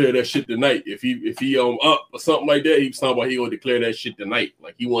going to declare that shit tonight. If he up or something like that, he was talking about he going to declare that shit tonight.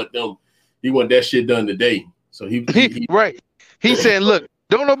 Like he want that shit done today. So he right. He said, look,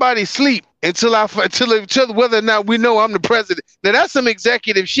 don't nobody sleep until whether or not we know I'm the president. Now that's some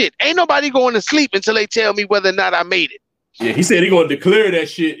executive shit. Ain't nobody going to sleep until they tell me whether or not I made it. Yeah, he said he going to declare that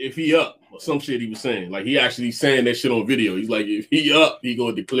shit if he up or some shit he was saying. Like he actually saying that shit on video. He's like, if he up, he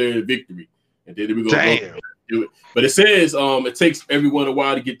going to declare the victory. And then we going to do it. But it says it takes everyone a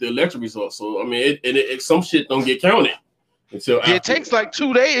while to get the election results. So I mean, some shit don't get counted until after. It takes like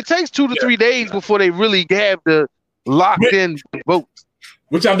 2 days. It takes 2 to 3 days before they really have the locked in votes.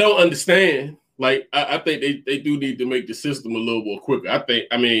 Which I don't understand. Like I think they do need to make the system a little more quicker. I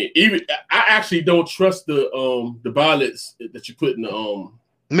actually don't trust the ballots that you put in the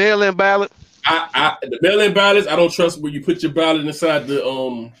mail-in ballot. The mail-in ballots, I don't trust where you put your ballot inside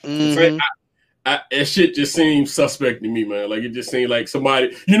the that shit just seems suspect to me, man. Like it just seems like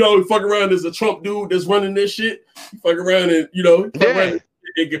somebody, you know, fuck around. There's a Trump dude that's running this shit. You fuck around and around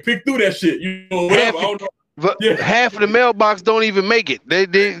and get picked through that shit. You know, whatever. I don't know. Half of the mailbox don't even make it. They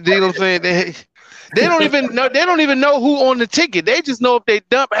you know what I'm saying? They don't even know. They don't even know who on the ticket. They just know if they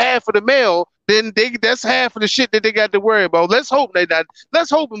dump half of the mail, then that's half of the shit that they got to worry about. Let's hope they not.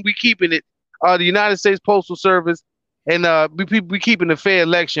 Let's hope we keeping it. The United States Postal Service and we keeping a fair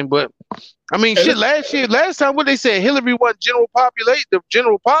election. But I mean, shit. Last time, what they said, Hillary won the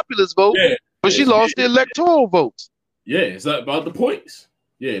general populace vote, but she lost the electoral votes. Yeah, it's about the points.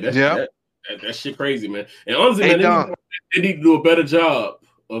 Yeah, that shit crazy, man. And honestly, man, they need to do a better job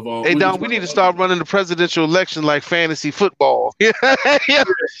of. Hey, Don, we need to start running the presidential election like fantasy football.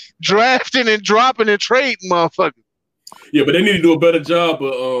 Drafting and dropping and trading, motherfuckers. Yeah, but they need to do a better job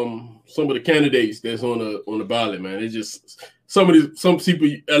of some of the candidates that's on the ballot, man. It's just some people,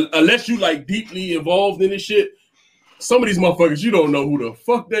 unless you like deeply involved in this shit, some of these motherfuckers you don't know who the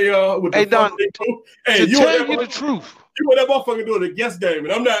fuck they are. Hey, Don, to tell you the truth. You want that motherfucker doing a guess game,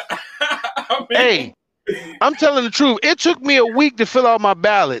 and I'm not. Hey, I'm telling the truth. It took me a week to fill out my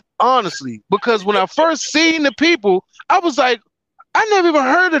ballot, honestly, because when I first seen the people, I was like, I never even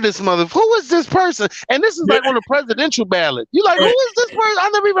heard of this mother. Who is this person? And this is like on a presidential ballot. You like, who is this person? I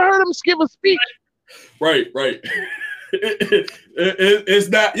never even heard him give a speech. Right. It's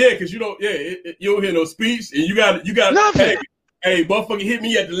not, because you don't, you don't hear no speech, and you got nothing. Hey, motherfucker, hit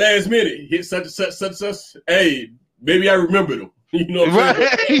me at the last minute. Hit such and such. Hey, maybe I remember them. You know what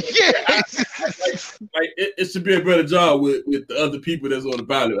I'm saying? It should be a better job with the other people that's on the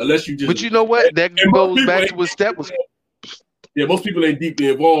ballot, unless you just. But you know what? That goes back to what Step was. Yeah, most people ain't deeply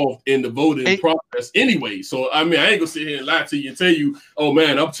involved in the voting process anyway. So, I mean, I ain't gonna sit here and lie to you and tell you, oh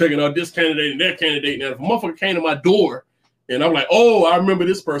man, I'm checking out this candidate and that candidate. Now, if a motherfucker came to my door and I'm like, oh, I remember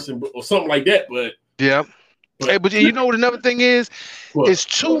this person or something like that, but yeah. But you know what another thing is? It's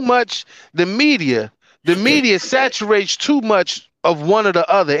too much. The media saturates too much of one or the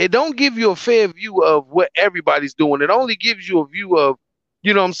other. It don't give you a fair view of what everybody's doing. It only gives you a view of,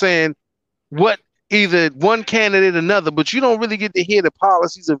 you know what I'm saying, what either one candidate or another, but you don't really get to hear the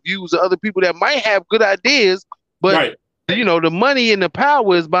policies or views of other people that might have good ideas, but you know, the money and the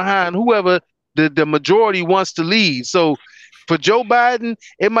power is behind whoever the majority wants to lead. So for Joe Biden,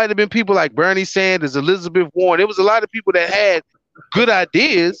 it might have been people like Bernie Sanders, Elizabeth Warren. It was a lot of people that had good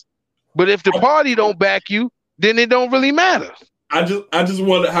ideas, but if the party don't back you, then it don't really matter. I just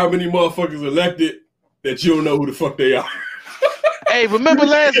wonder how many motherfuckers elected that you don't know who the fuck they are. Hey, remember,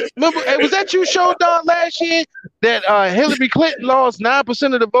 was that you showed Don last year that Hillary Clinton lost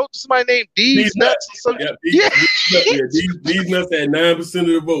 9% of the vote to somebody named D's Nuts or something? D's Nuts had 9% of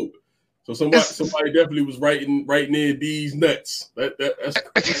the vote. So somebody definitely was writing in D's Nuts. That's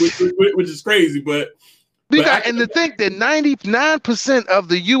which is crazy, and to think that 99% of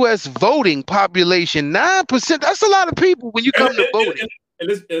the U.S. voting population, 9%, that's a lot of people when you come to voting. And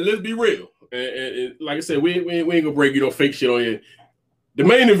let's be real. And like I said, we ain't gonna break fake shit on you. The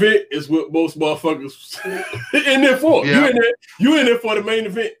main event is what most motherfuckers in there for. Yeah. You in there for the main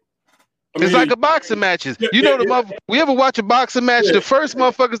event. It's like a boxing matches. We ever watch a boxing match? Yeah. The first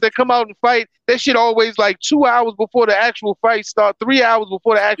motherfuckers that come out and fight, that shit always like 2 hours before the actual fight start, 3 hours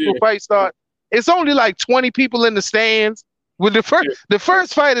before the actual fight start. It's only like 20 people in the stands. With the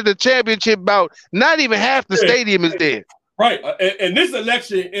first fight of the championship bout, not even half the stadium is there. Right. And this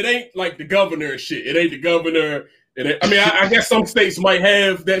election, it ain't like the governor and shit. It ain't the governor. I guess some states might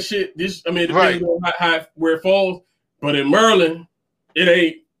have that shit. Depending on where it falls. But in Maryland, it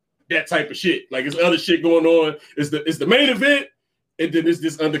ain't that type of shit. Like, it's other shit going on. It's the main event, and then it's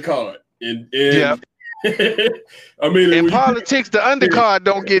this undercard. And in politics, the undercard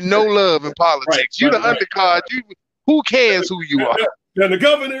don't get no love in politics. You the undercard. Who cares who you are? Now the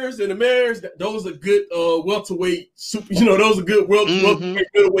governors and the mayors, those are good welterweight super. Those are good welterweight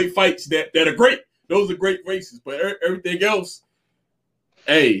middleweight fights that are great. Those are great races. But everything else,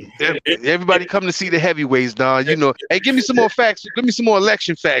 hey, everybody come to see the heavyweights, Don. Hey, give me some more facts. Give me some more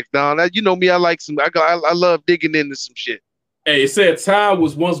election facts, Don. You know me, I like some. I love digging into some shit. Hey, it said tie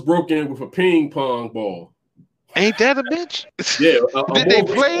was once broken with a ping pong ball. Ain't that a bitch? Yeah. Did they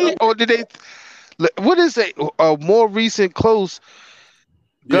play or did they? What is a more recent close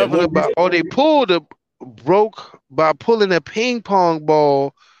governor? They broke by pulling a ping pong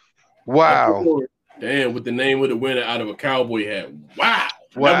ball. Wow. Damn, with the name of the winner out of a cowboy hat.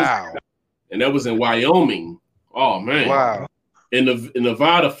 Wow. That was in Wyoming. Oh man. Wow. In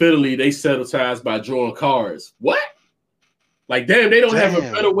Nevada, Philly, they settle ties by drawing cards. What? Like, damn, they don't have a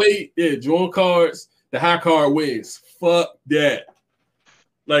better way. Yeah, drawing cards, the high card wins. Fuck that.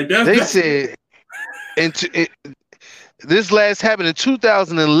 Like, said. This last happened in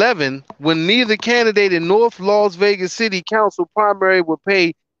 2011 when neither candidate in North Las Vegas City Council primary would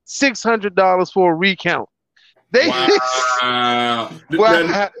pay $600 for a recount. Wow.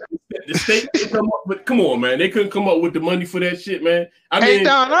 The state couldn't come up with, come on, man. They couldn't come up with the money for that shit, man. Hey,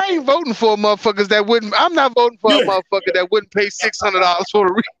 Don, I ain't voting for motherfuckers that wouldn't. I'm not voting for a motherfucker that wouldn't pay $600 for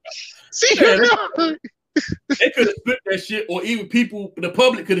a recount. See, they could have split that shit, or even the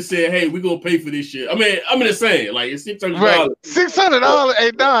public could have said, "Hey, we're gonna pay for this shit." I'm just saying, like, it's $600. Right. $600.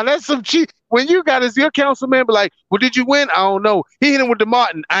 Hey, Don, that's some cheap. When you got your councilman be like, "Well, did you win?" I don't know. He hit him with the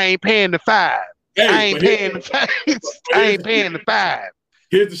Martin. I ain't paying the $5. I ain't paying the $5. I ain't paying the $5.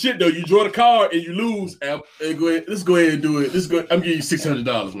 Here's the shit though: you draw the card and you lose. Let's go ahead and do it. I'm giving you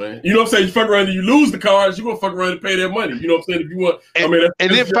 $600, man. You know what I'm saying? You fuck around and you lose the cards. You gonna fuck around and pay their money. You know what I'm saying? If you want,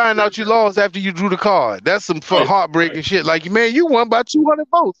 and then find out you lost after you drew the card. That's some heartbreaking shit. Like, man, you won by 200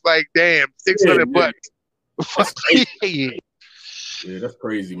 votes. Like, damn, $600. That's crazy. Yeah, that's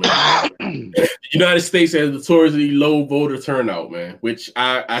crazy, man. The United States has notoriously low voter turnout, man, which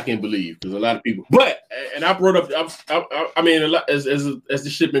I can believe because a lot of people. But I brought up, a lot as the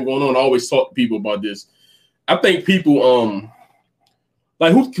shit been going on, I always talk to people about this. I think people,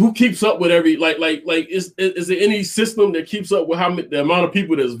 like who keeps up with every is there any system that keeps up with the amount of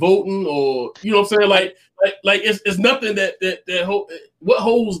people that's voting, or you know what I'm saying? Like it's nothing what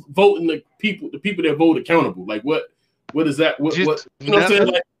holds voting the people that vote accountable? Like what is that? What you know what I'm saying?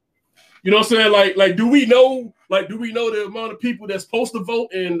 Like, you know what I'm saying? Like do we know the amount of people that's supposed to vote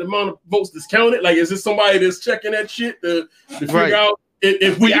and the amount of votes that's counted? Like, is this somebody that's checking that shit to figure out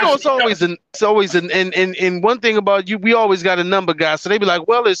if we? You know, it's always and one thing about you, we always got a number guy. So they be like,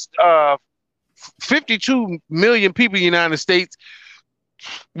 well, it's 52 million people in the United States.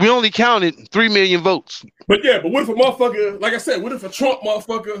 We only counted 3 million votes. But what if a motherfucker, like I said, what if a Trump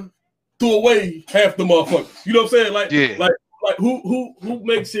motherfucker threw away half the motherfuckers? You know what I'm saying? Like who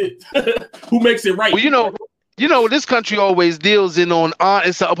makes it who makes it right? Well, you know this country always deals on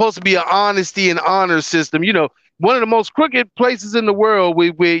it's supposed to be an honesty and honor system. You know, one of the most crooked places in the world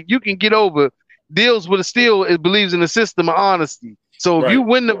where you can get over deals with it believes in a system of honesty. So if you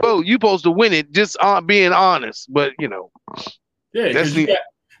win the vote, you're supposed to win it just being honest. But you know,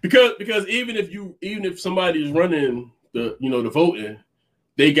 because even if somebody is running the voting,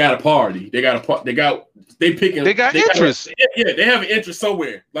 they got a party. They got interest. They have an interest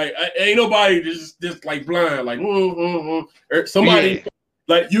somewhere. Like ain't nobody just like blind. Like somebody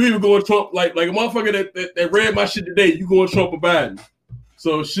like you even going Trump. Like a motherfucker that read my shit today. You going Trump or Biden?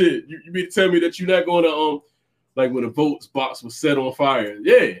 So shit. You mean to tell me that you're not going to like when the votes box was set on fire?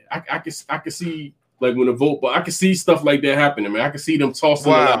 Yeah, I can see like when the vote, but I can see stuff like that happening. Man, I can see them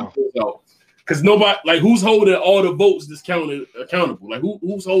tossing a lot of votes out. Because nobody, like, who's holding all the votes that's counted accountable? Like,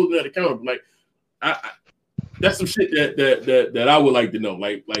 who's holding that accountable? Like, that's some shit that I would like to know.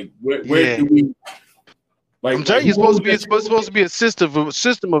 Like where do we? Like, I'm telling you, it's supposed to be a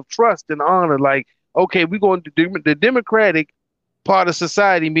system of trust and honor. Like, okay, we're going to the Democratic part of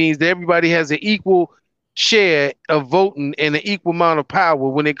society means that everybody has an equal share of voting and an equal amount of power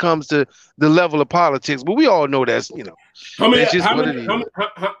when it comes to the level of politics. But we all know that's, you know, that's just what it is.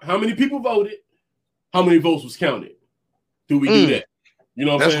 How many people voted? How many votes was counted? Do we do that? You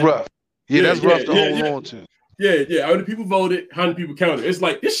know what I'm saying? That's rough. Yeah, that's rough to hold on to. Yeah. How many people voted? How many people counted? It's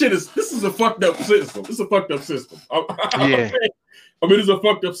like this is a fucked up system. It's a fucked up system. Yeah. I mean, it's a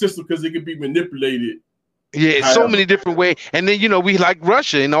fucked up system because it can be manipulated. Yeah, so many different ways. And then, you know, we like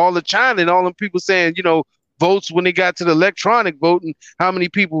Russia and all of China and all them people saying, you know, votes when they got to the electronic voting, how many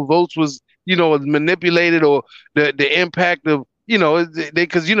people votes was, you know, manipulated, or the impact of, you know,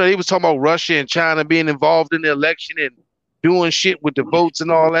 because, you know, they was talking about Russia and China being involved in the election and doing shit with the votes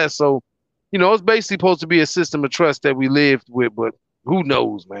and all that. So, you know, it's basically supposed to be a system of trust that we lived with, but who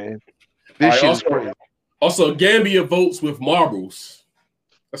knows, man? This shit is crazy. Also, Gambia votes with marbles.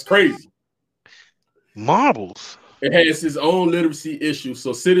 That's crazy. Marbles. It has its own literacy issue.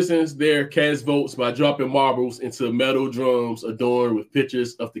 So citizens there cast votes by dropping marbles into metal drums adorned with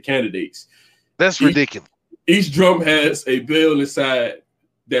pictures of the candidates. That's ridiculous. Each drum has a bell inside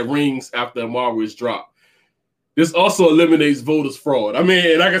that rings after a marble is dropped. This also eliminates voters' fraud. I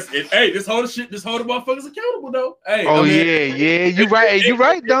mean, like I said, hey, this whole motherfuckers accountable though. Hey, yeah. You right. You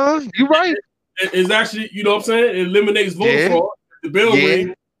right, Don. You right. It's actually, you know what I'm saying? It eliminates voter fraud. The bell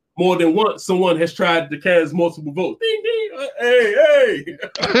ring more than once someone has tried to cast multiple votes. Ding, ding. Hey.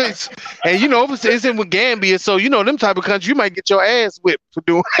 And you know, it's in with Gambia, so you know them type of countries, you might get your ass whipped for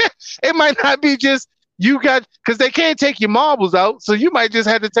doing it. It might not be just you got, because they can't take your marbles out, so you might just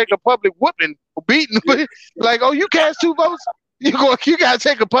have to take a public whooping or beating. Like, oh, you cast 2 votes? You gotta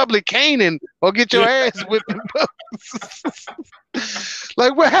take a public caning or get your ass whipped.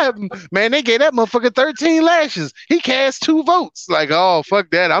 Like, what happened? Man, they gave that motherfucker 13 lashes. He cast 2 votes. Like, oh, fuck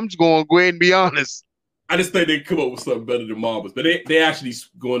that. I'm just going to go ahead and be honest. I just think they come up with something better than marbles. But they actually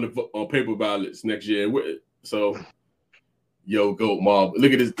going to on paper ballots next year. So, yo, GOAT marble.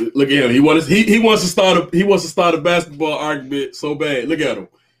 Look at him. He wants to start a basketball argument so bad. Look at him.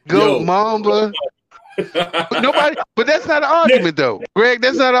 GOAT Mamba. Nobody, but that's not an argument though, Greg.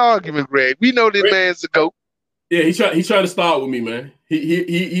 That's not an argument, Greg. We know this man's a GOAT. Yeah, he tried to start with me, man.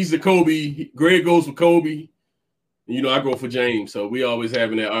 He's the Kobe. Greg goes for Kobe. You know, I go for James, so we always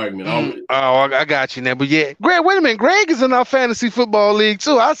having that argument. I got you now. But yeah, Greg, wait a minute. Greg is in our fantasy football league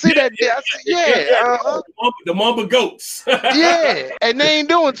too. I see that. The Mamba Goats. Yeah, and they ain't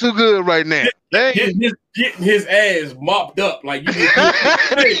doing too good right now. Getting his ass mopped up like you. Hey,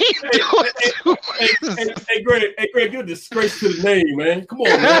 Greg, you're a disgrace to the name, man. Come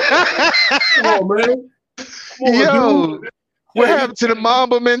on, man. Yo, dude. What happened to the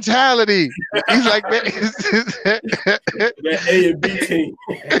Mamba mentality? He's like that. That A and B team.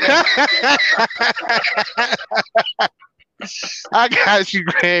 I got you,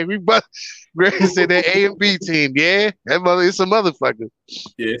 Greg. Greg said that A and B team. Yeah, that mother is a motherfucker.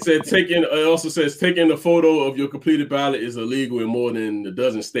 Yeah, it also says taking a photo of your completed ballot is illegal in more than a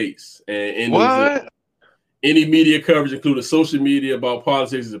dozen states. And what? Any media coverage, including social media about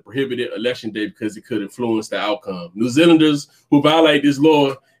politics, is a prohibited election day because it could influence the outcome. New Zealanders who violate this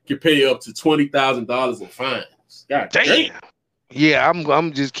law can pay up to $20,000 in fines. God damn. Yeah,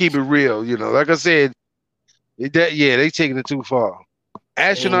 I'm just keep it real. You know, like I said, they taking it too far.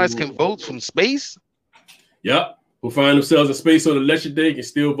 Astronauts can vote from space. Yep. Who find themselves in space on election day can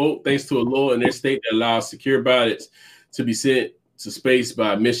still vote thanks to a law in their state that allows secure ballots to be sent to space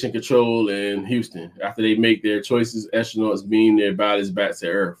by Mission Control in Houston. After they make their choices, astronauts beam their bodies back to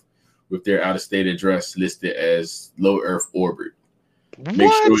Earth with their out-of-state address listed as low Earth orbit.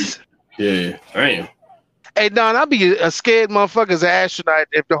 Yeah, damn. Hey, Don, I'd be a scared motherfucker as an astronaut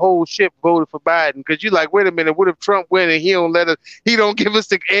if the whole ship voted for Biden, because you're like, wait a minute, what if Trump win and he don't give us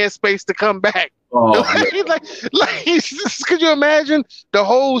the airspace to come back? Oh, could you imagine the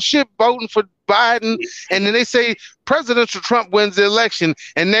whole ship voting for Biden, and then they say presidential Trump wins the election,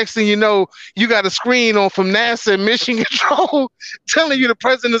 and next thing you know, you got a screen on from NASA and Mission Control telling you the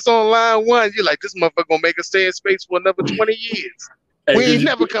president's on line 1. You're like, this motherfucker gonna make us stay in space for another 20 years. Hey, we ain't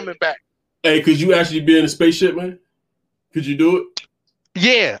never coming back. Hey, could you actually be in a spaceship, man? Could you do it?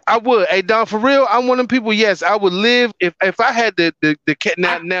 Yeah, I would. Hey, Don, for real, I'm one of them people. Yes, I would live if I had the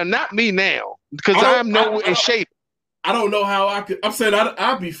now not me now, because I'm in shape. I don't know how I could. I'm saying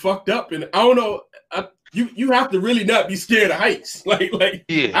I'd be fucked up, and I don't know. You have to really not be scared of heights.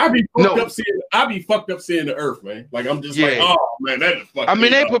 Yeah. I'd be fucked up seeing the Earth, man. Like I'm just like, oh man, that is fucking. I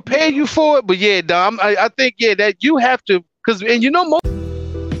mean, they prepare you for it, but yeah, Dom, I think that you have to, because and you know most.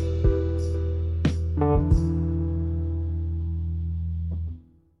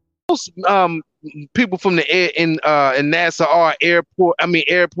 people from the air in NASA are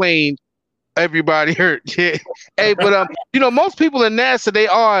airplane. Everybody hurt. Yeah. Hey, but most people in NASA, they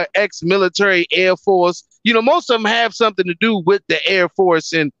are ex-military, Air Force. Most of them have something to do with the Air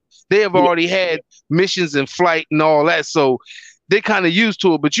Force, and they have already had missions in flight and all that, so they kind of used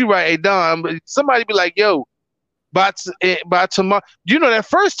to it. But you're right, hey Don, somebody be like, yo, by tomorrow, that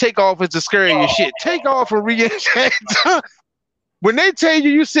first takeoff is the scariest shit. Take off and re-eject. When they tell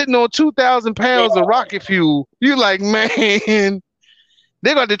you're sitting on 2,000 pounds of rocket fuel, you're like, man,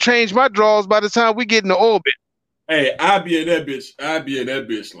 they're going to change my drawers by the time we get into orbit. Hey, I'd be in that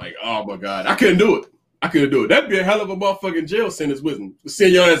bitch like, oh my God. I couldn't do it. That'd be a hell of a motherfucking jail sentence with me.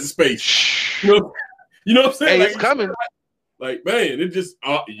 Send your ass to space. You know what I'm saying? Hey, like, it's coming. Like, man, it just,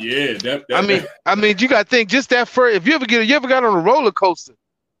 yeah. I mean, you got to think just that first. If you ever got on a roller coaster,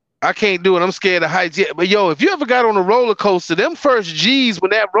 I can't do it. I'm scared of heights. Yeah, but yo, if you ever got on a roller coaster, them first G's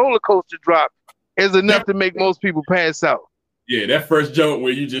when that roller coaster dropped is enough to make most people pass out. Yeah, that first jump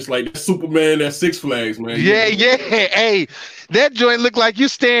where you just like Superman at Six Flags, man. Yeah. Hey, that joint looked like you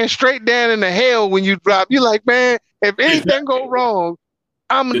staring straight down into hell when you drop. You like, man, if anything go wrong,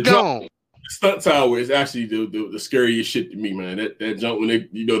 I'm gone. The stunt tower is actually the scariest shit to me, man. That jump when they,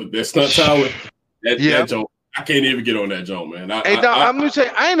 that stunt tower, that jump, I can't even get on that jump, man. I'm gonna say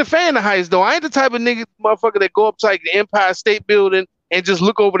I ain't a fan of heights though. I ain't the type of motherfucker that go up to like the Empire State Building and just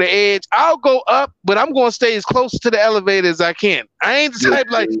look over the edge. I'll go up, but I'm going to stay as close to the elevator as I can. I ain't the type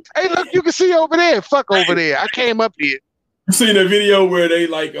like, hey, look, you can see over there. Fuck over there. I came up here. You seen a video where they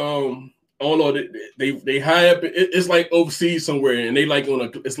like, I don't know, they high up. It's like overseas somewhere, and they like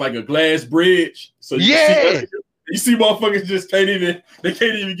it's like a glass bridge. So you see motherfuckers just can't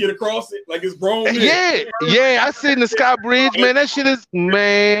even get across it. Like it's grown men. Yeah. I sit in the Sky Bridge, man. That shit is,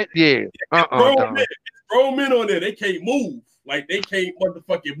 man. Yeah. Grown men on there. They can't move. Like they can't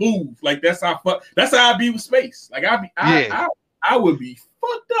motherfucking move. Like that's how I be with space. Like I would be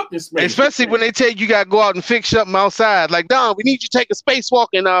fucked up in space. Especially when they tell you got to go out and fix something outside. Like, Don, we need you to take a spacewalk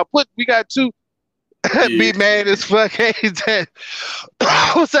and we got two. Be mad as fuck. Hey, Dad.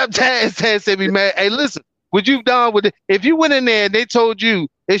 What's up, Dad? Dad said be mad. Hey, listen, would you Don if you went in there and they told you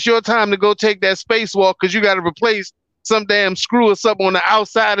it's your time to go take that spacewalk because you got to replace some damn screw or something on the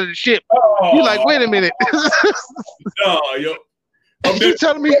outside of the ship. You like, wait a minute. You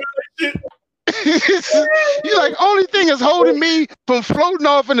telling me you like only thing is holding me from floating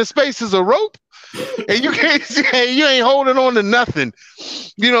off into space is a rope, and you can't say you ain't holding on to nothing.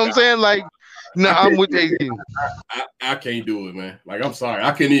 You know what I'm saying? Like, no, I'm with you. I can't do it, man. Like, I'm sorry,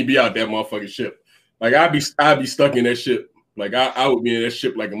 I couldn't even be out that motherfucking ship. Like, I'd be stuck in that ship. Like I would be in that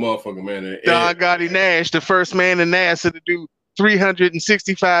ship like a motherfucker, man. Don Gotti Nash, the first man in NASA to do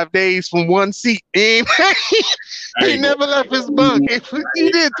 365 days from one seat. He never left his bunk.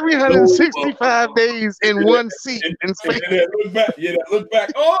 He did 365 days in one seat in space. Look back.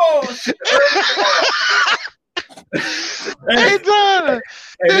 Oh, shit. Hey, Don,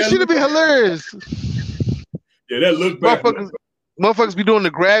 that should be hilarious. Yeah, that look back. Motherfuckers be doing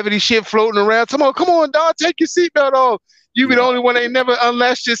the gravity shit floating around. Come on, Don, take your seatbelt off. You be the only one that ain't never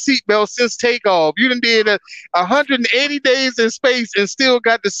unlatched your seatbelt since takeoff. You done did 180 days in space and still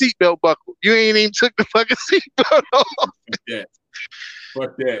got the seatbelt buckled. You ain't even took the fucking seatbelt off.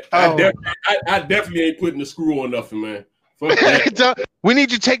 Fuck that. I definitely ain't putting the screw on nothing, man. Fuck that. We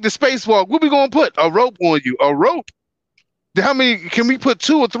need you to take the spacewalk. What we gonna put? A rope on you. A rope? How many? Can we put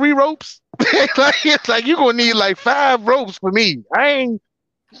 2 or 3 ropes? It's like you're gonna need like 5 ropes for me. I ain't.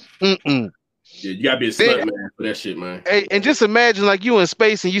 Yeah, you gotta be a stunt man for that shit, man. Hey, and just imagine like you in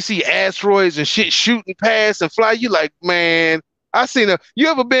space and you see asteroids and shit shooting past and fly. You like, man, I seen you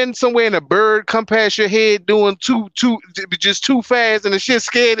ever been somewhere and a bird come past your head doing just too fast and the shit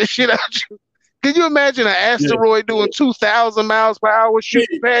scared the shit out of you? Can you imagine an asteroid doing 2,000 miles per hour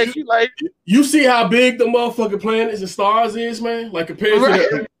shooting past you? Like, you see how big the motherfucking planets and stars is, man? Like compared to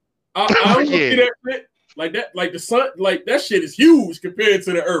the I don't see that shit. Like that, like the sun, like that shit is huge compared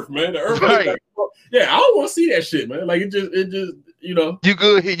to the Earth, man. The Earth, right? Like, I don't want to see that shit, man. Like it just, you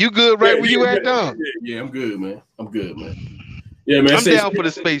good, right where you at now? Yeah, I'm good, man. Yeah, man. I'm down for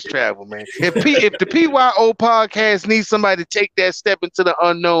the space travel, man. If the PYO podcast needs somebody to take that step into the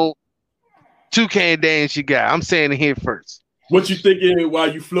unknown, Toucan dance you got. I'm saying it here first. What you thinking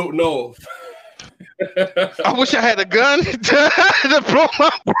while you floating off? I wish I had a gun to blow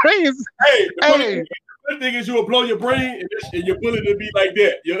my brains. Hey. The thing is, you'll blow your brain and your bullet will be like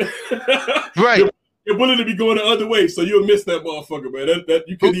that. Right. Your bullet will be going the other way, so you'll miss that motherfucker, man. That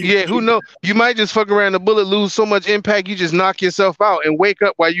you could. Who knows? You might just fuck around. The bullet lose so much impact, you just knock yourself out and wake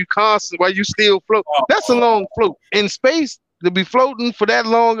up while you still float. That's a long float in space. to be floating for that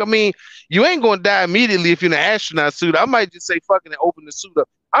long. I mean, you ain't gonna die immediately if you're in an astronaut suit. I might just say fucking and open the suit up.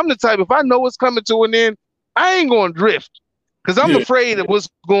 I'm the type, if I know it's coming to an end, I ain't gonna drift. Cause I'm afraid of what's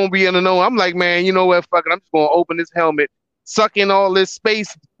gonna be in the know. I'm like, man, you know what, fuck it, I'm just gonna open this helmet, suck in all this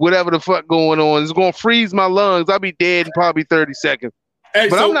space, whatever the fuck going on. It's gonna freeze my lungs. I'll be dead in probably 30 seconons. Hey,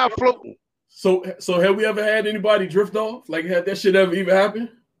 but I'm not floating. So have we ever had anybody drift off? Like, had that shit ever even happen?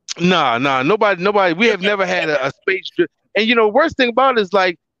 Nah, nobody. We have never had a space drift. And you know, worst thing about it is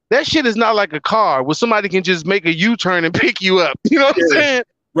like that shit is not like a car where somebody can just make a U-turn and pick you up. You know what I'm saying?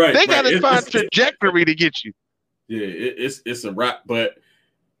 Right. They gotta find a trajectory to get you. Yeah, it's a wrap, but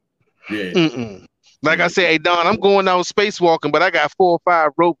yeah. Like I said, hey Don, I'm going out spacewalking, but I got 4 or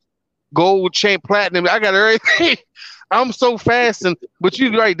 5 ropes, gold chain, platinum. I got everything. I'm so fast, but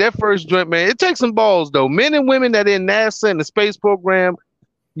you're right. That first joint, man, it takes some balls though. Men and women that in NASA and the space program,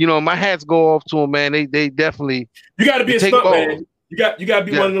 you know, my hats go off to them, man. They definitely. You got to be a stunt man. You got to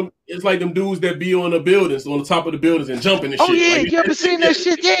be one of them. It's like them dudes that be on the buildings, on the top of the buildings, and jumping and shit. Oh yeah, like, you ever seen that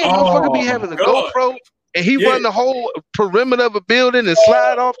shit? Yeah, motherfucker be having a GoPro. And he run the whole perimeter of a building and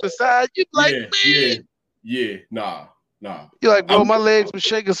slide off the side. You like, man. Yeah. Nah. You're like, bro, my legs were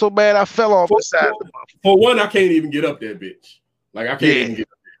shaking so bad I fell off the side. For one, I can't even get up that bitch. Like I can't even get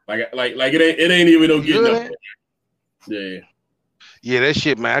up there. Like it ain't even no getting up there. Yeah, that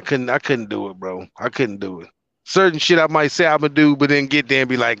shit, man. I couldn't do it, bro. I couldn't do it. Certain shit I might say I'm gonna do, but then get there and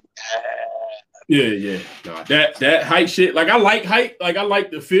be like, Yeah. Nah, that height shit. Like I like height. Like I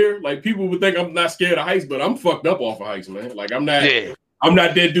like the fear. Like people would think I'm not scared of heights, but I'm fucked up off of heights, man. Like I'm not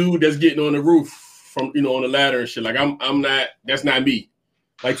that dude that's getting on the roof from on the ladder and shit. Like I'm not. That's not me.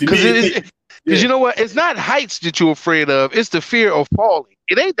 Like to me, because you know what? It's not heights that you're afraid of. It's the fear of falling.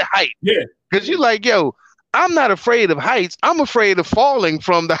 It ain't the height. Yeah. Because you're like, yo, I'm not afraid of heights. I'm afraid of falling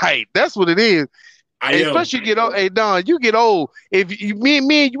from the height. That's what it is. Especially you get old. Hey Don, you get old. If you, me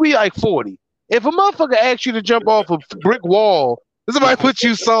and you, we like 40. If a motherfucker asks you to jump off a brick wall, somebody put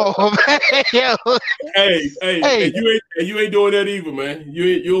you soft. Hey, you ain't doing that either, man.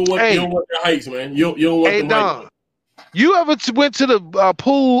 You don't want the heights, man. You don't want the heights. You ever went to the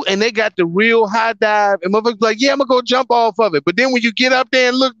pool and they got the real high dive and motherfuckers like, yeah, I'm gonna go jump off of it. But then when you get up there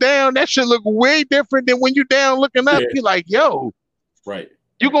and look down, that shit look way different than when you down looking up. You're like, yo, right.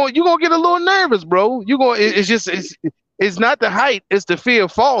 You gonna get a little nervous, bro. It's not the height, it's the fear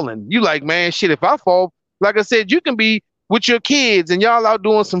of falling. You like, man, shit, if I fall, like I said, you can be with your kids and y'all out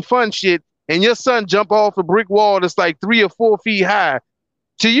doing some fun shit and your son jump off a brick wall that's like 3 or 4 feet high.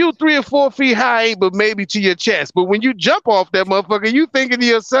 To you, 3 or 4 feet high ain't but maybe to your chest. But when you jump off that motherfucker, you thinking to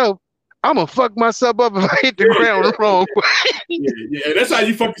yourself, I'm gonna fuck myself up if I hit the ground the wrong way. Yeah, that's how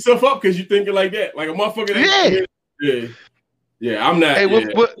you fuck yourself up because you thinking like that. Like a motherfucker. Yeah, I'm not. Hey,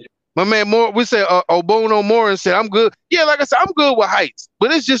 my man Moore, we said Obono Moore said, I'm good. Yeah, like I said, I'm good with heights,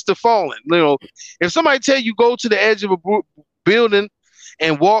 but it's just the falling. You know, if somebody tell you go to the edge of a building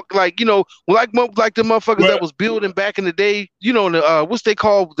and walk like, you know, like the motherfuckers that was building back in the day, you know, what's they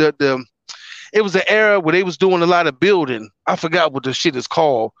called it was an era where they was doing a lot of building. I forgot what the shit is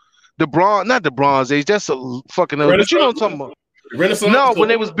called. Not the Bronze Age. That's a fucking other. But you know what I'm talking about. Renaissance? No, when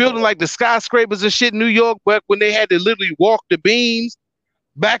they was building like the skyscrapers and shit in New York, but when they had to literally walk the beams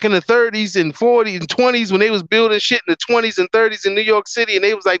back in the 30s and 40s and 20s, when they was building shit in the 20s and 30s in New York City, and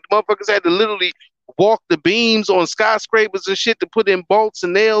they was like, motherfuckers had to literally walk the beams on skyscrapers and shit to put in bolts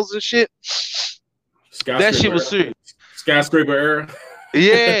and nails and shit. That shit was serious. Skyscraper era.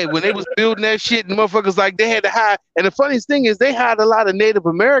 Yeah, when they was building that shit, and motherfuckers like they had to hire. And the funniest thing is they hired a lot of Native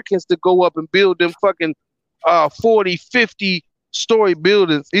Americans to go up and build them fucking 40, 50 story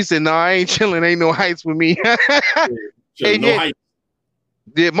buildings. He said, "No, I ain't chilling. Ain't no heights with me." No heights.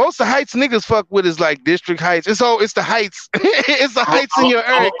 Yeah, most of the heights niggas fuck with is like district heights. It's the heights. It's the heights in your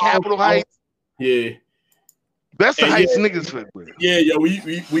area, Capitol Heights. Yeah. That's the heights niggas fuck with. Yeah, we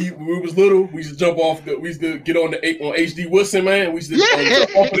was little. We used to jump off. We used to get on HD Wilson, man. We used to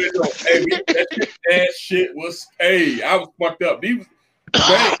jump off of that. Hey, that shit was. Hey, I was fucked up.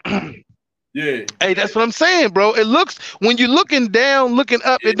 Yeah. Hey, that's what I'm saying, bro. It looks when you looking down, looking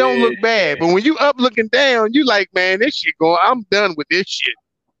up, it don't look bad. But when you up looking down, you like, man, this shit going. I'm done with this shit.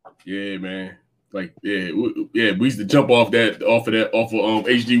 Yeah, man. Like, we used to jump off of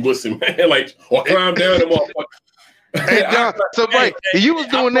HD Wilson, man. Like, or climb down them motherfuckers. Hey, John, you was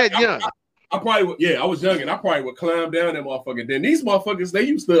doing that young. I was young, and I probably would climb down that motherfucker. Then these motherfuckers,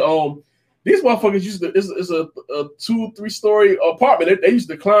 it's a 2-3 story apartment. They used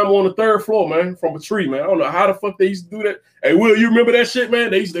to climb on the 3rd floor, man, from a tree, man. I don't know how the fuck they used to do that. Hey, Will, you remember that shit,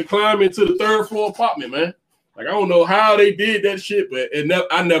 man? They used to climb into the 3rd floor apartment, man. Like, I don't know how they did that shit, but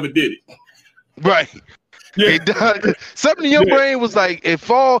I never did it. Right. Hey, dog, something in your brain was like, it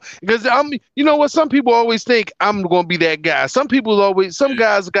fall because you know what? Some people always think I'm gonna be that guy. Some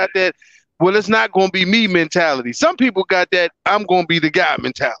guys got that. Well, it's not gonna be me mentality. Some people got that I'm gonna be the guy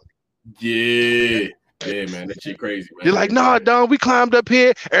mentality. Yeah. Yeah, man, that shit crazy, man. You're like, nah, Don, we climbed up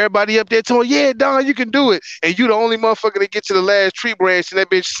here. Everybody up there told, yeah, Don, you can do it. And you the only motherfucker that get to the last tree branch and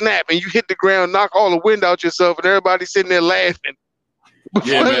that bitch snap and you hit the ground, knock all the wind out yourself, and everybody sitting there laughing.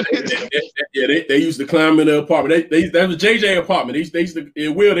 Yeah, man. They used to climb in the apartment. That was JJ apartment. They used to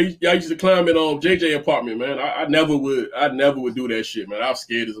y'all used to climb in JJ apartment, man. I never would do that shit, man. I was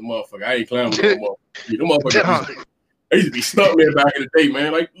scared as a motherfucker. I ain't climbing no more. Them motherfuckers. They used to be stuntmen back in the day,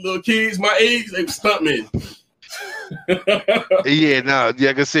 man. Like little kids my age, they were stuntmen.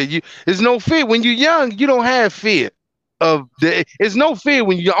 Like I said, there's no fear when you're young. You don't have fear of there's no fear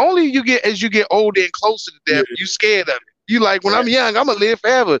when you get as you get older and closer to death. You scared of it. You like when I'm young, I'm gonna live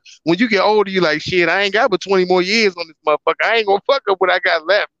forever. When you get older, you like shit. I ain't got but 20 more years on this motherfucker. I ain't gonna fuck up what I got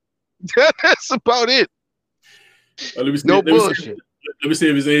left. That's about it. No bullshit. Let me see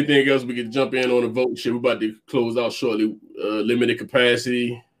if there's anything else we can jump in on the vote shit. We're about to close out shortly. Limited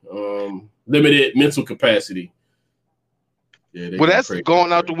capacity, limited mental capacity. Yeah, well, that's crazy.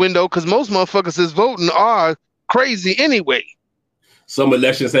 Going out the window because most motherfuckers that's voting are crazy anyway. Some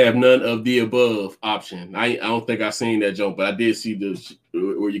elections have none of the above option. I don't think I seen that joke, but I did see this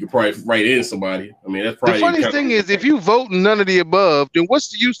where you could probably write in somebody. I mean, that's probably the funny thing is if you vote none of the above, then what's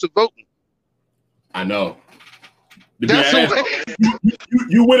the use of voting? I know. You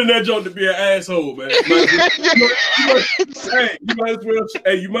winning that joke to be an asshole, man.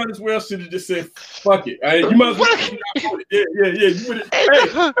 You might as well should have just said fuck it. You might as well.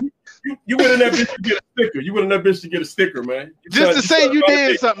 Yeah. You went in that bitch to get a sticker. You went in that bitch to get a sticker, man. Just to say you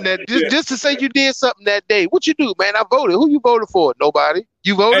did something that day. What you do, man? I voted. Who you voted for? Nobody.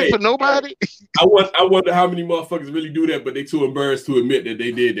 You voted for nobody? I wonder how many motherfuckers really do that, but they too embarrassed to admit that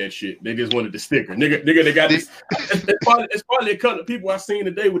they did that shit. They just wanted the sticker. Nigga, they got this. It's probably a couple of people I seen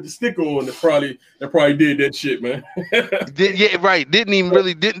today with the sticker on that probably did that shit, man. Yeah, right. Didn't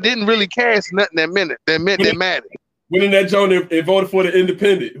really cast nothing that minute. That mattered. Went in that joint and voted for the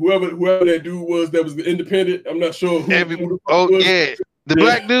independent. Whoever that dude was that was the independent. I'm not sure who the fuck was. Yeah. The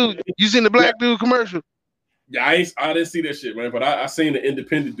black dude. You seen the black dude commercial? Yeah, I didn't see that shit, man. But I seen the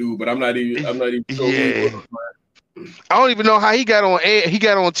independent dude, but I'm not even sure who it was, man. I don't even know how he got on air. He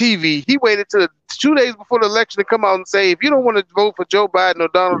got on TV. He waited till 2 days before the election to come out and say, if you don't want to vote for Joe Biden or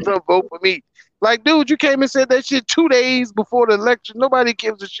Donald Trump, vote for me. Like, dude, you came and said that shit 2 days before the election. Nobody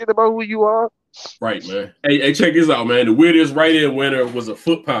gives a shit about who you are. Right, man. Hey, check this out, man. The weirdest write-in winner was a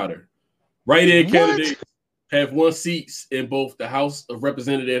foot powder. Write-in candidates have won seats in both the House of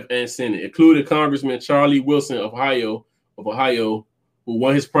Representatives and Senate, including Congressman Charlie Wilson of Ohio, who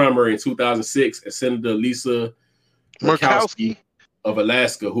won his primary in 2006, and Senator Lisa Murkowski of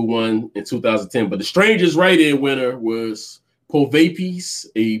Alaska, who won in 2010. But the strangest write-in winner was Povapes,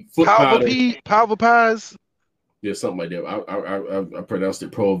 a foot powder. Power Pies. Yeah, something like that. I pronounced it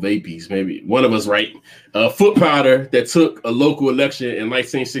Povapes. Maybe one of us right. Foot powder that took a local election in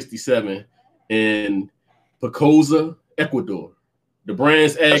 1967 in Picosa, Ecuador. The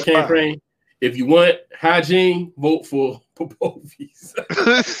brand's ad campaign: if you want hygiene, vote for Povapes.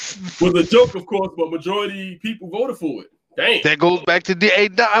 Was a joke, of course, but majority people voted for it. Dang. That goes back to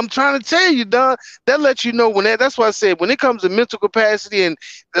I'm trying to tell you, Don. That lets you know that's why I said when it comes to mental capacity, and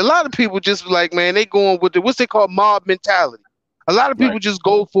a lot of people just like, man, they going with what's they call mob mentality. A lot of people just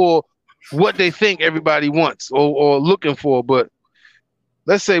go for what they think everybody wants or looking for. But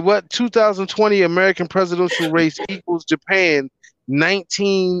let's say 2020 American presidential race equals Japan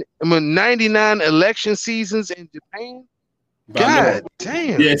 99 election seasons in Japan. God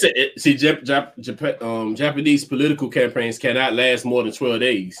damn. Yeah, Japanese political campaigns cannot last more than 12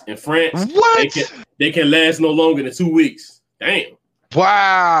 days. In France, they can last no longer than 2 weeks. Damn.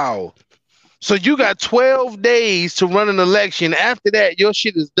 Wow. So you got 12 days to run an election. After that, your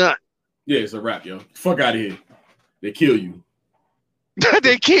shit is done. Yeah, it's a wrap, yo. Fuck out of here. They kill you.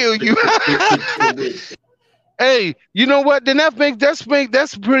 They kill you. Hey, you know what? Then that's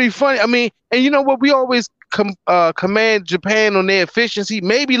pretty funny. I mean, and you know what? We always command Japan on their efficiency.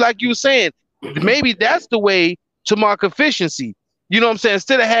 Maybe like you were saying, maybe that's the way to mark efficiency. You know what I'm saying?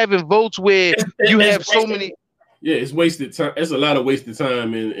 Instead of having votes where you have so many. Yeah, it's wasted time. It's a lot of wasted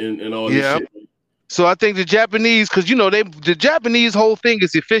time and all this shit. So I think the Japanese, because you know the Japanese whole thing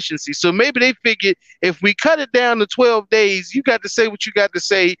is efficiency. So maybe they figured if we cut it down to 12 days, you got to say what you got to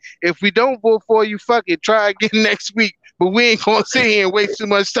say. If we don't vote for you, fuck it. Try again next week. but we ain't gonna sit here and waste too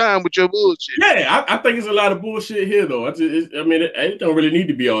much time with your bullshit. Yeah, I think it's a lot of bullshit here, though. It don't really need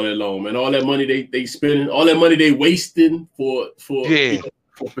to be all that long, man. All that money they spending, all that money they wasting for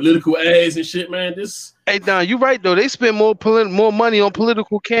political ads and shit, man. Hey, Don, you're right though. They spend more money on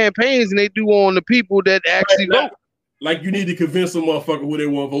political campaigns than they do on the people that actually vote. Like, you need to convince a motherfucker who they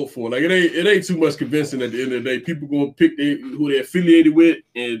want to vote for. Like, it ain't too much convincing at the end of the day. People gonna pick who they're affiliated with,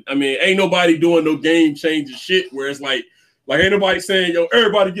 and I mean, ain't nobody doing no game changing shit where it's like ain't nobody saying, yo,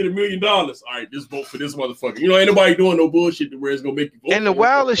 everybody get $1 million. All right, just vote for this motherfucker. You know, ain't nobody doing no bullshit to where it's gonna make you vote. And the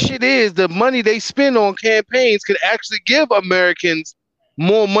wildest shit is the money they spend on campaigns could actually give Americans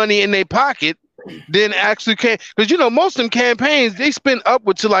more money in their pocket than actually can, because you know most of them campaigns they spend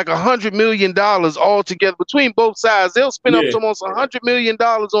upward to like $100 million all together between both sides. They'll spend up to almost $100 million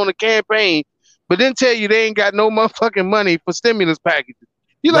on a campaign, but then tell you they ain't got no motherfucking money for stimulus packages.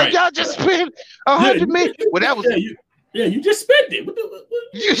 You like y'all just spent $100 million. Well, that was you just spent it.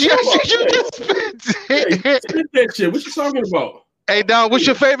 You just spent it. You spent that shit. What you talking about? Hey Don, what's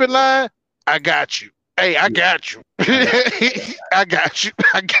your favorite line? I got you. Hey, I got you. I got you.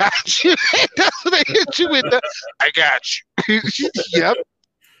 I got you. That's what they hit you with. I got you. Yep.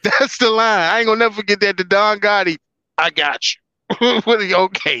 That's the line. I ain't gonna never forget that to Don Gotti. I got you.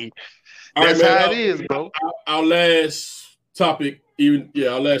 Okay. That's how it is, bro. Our last topic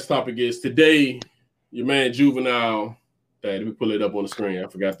is today, your man Juvenile. Let me pull it up on the screen. I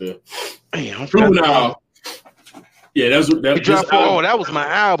forgot the Juvenile. Yeah, that was my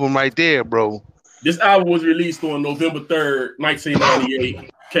album right there, bro. This album was released on November 3rd, 1998,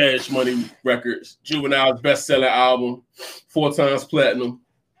 Cash Money Records. Juvenile's best-selling album, 4 times platinum.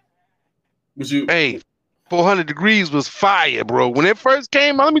 Hey, 400 Degrees was fire, bro. When it first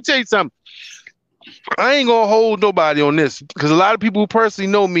came out, let me tell you something. I ain't gonna hold nobody on this, because a lot of people who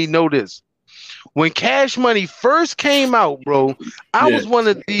personally know me know this. When Cash Money first came out, bro, I was one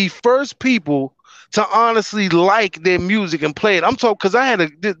of the first people to honestly like their music and play it. I'm talking because I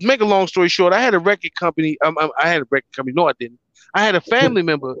had make a long story short, I had a record company. No, I didn't. I had a family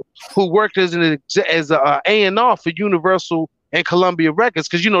member who worked as a A&R for Universal and Columbia Records,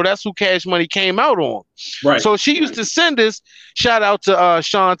 because you know that's who Cash Money came out on. Right. So she used to send us. Shout out to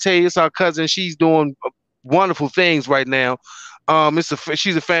Shantae, it's our cousin. She's doing wonderful things right now.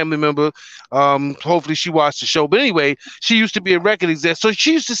 She's a family member. Hopefully she watched the show. But anyway, she used to be a record exec. So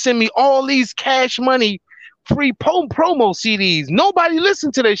she used to send me all these Cash Money free promo CDs. Nobody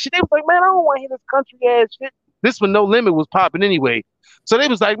listened to that shit. They was like, man, I don't want to hear this country ass shit. This one, No Limit, was popping anyway. So they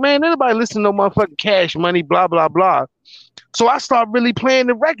was like, man, anybody listen to no motherfucking Cash Money, blah, blah, blah. So I started really playing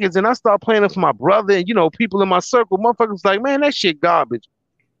the records, and I started playing it for my brother and, you know, people in my circle. Motherfuckers was like, man, that shit garbage.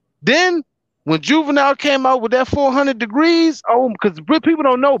 Then when Juvenile came out with that 400 Degrees, because people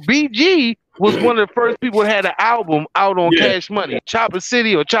don't know, BG was one of the first people that had an album out on Cash Money. Chopper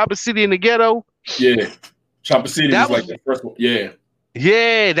City in the Ghetto. Yeah. Chopper City was like the first one. Yeah.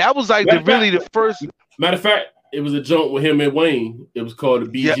 Yeah, that was like the first. Matter of fact, it was a joint with him and Wayne. It was called the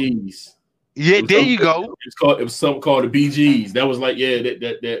BGs. Yeah, there you go. It was something called the BGs. That was like,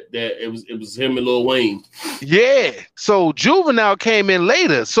 it was him and Lil Wayne. Yeah. So Juvenile came in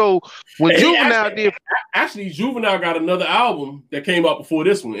later. So when Juvenile Juvenile got another album that came out before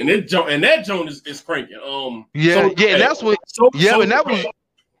this one, and that joint is cranking. There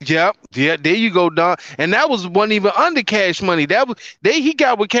you go, Don. And that wasn't even under Cash Money. He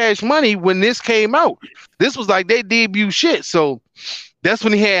got with Cash Money when this came out. This was like their debut shit. So that's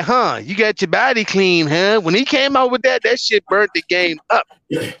when he had, you got your body clean, huh? When he came out with that shit burnt the game up.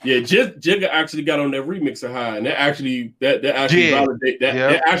 Yeah, Jigga actually got on that remix of High, and that actually was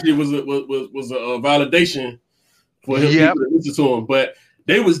a validation for him to listen to him. But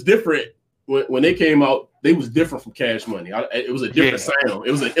they was different when they came out. They was different from Cash Money. It was a different sound.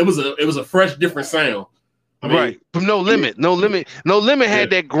 It was a fresh, different sound. I mean, from No Limit. No Limit had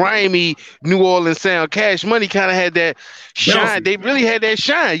that grimy New Orleans sound. Cash Money kind of had that shine. They really had that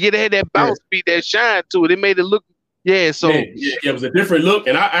shine. Yeah, they had that bounce beat, that shine to it. It made it look, it was a different look.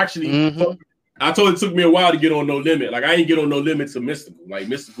 And I actually, I told it took me a while to get on No Limit. Like, I didn't get on No Limit to Mystical. Like,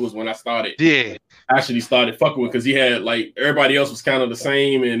 Mystical was when I started. Yeah. Actually started fucking with, because he had, like, everybody else was kind of the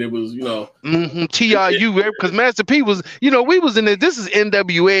same, and it was, you know. TRU, because Master P was, you know, we was in it. This is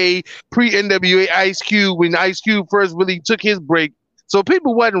NWA, pre-NWA Ice Cube, when Ice Cube first really took his break. So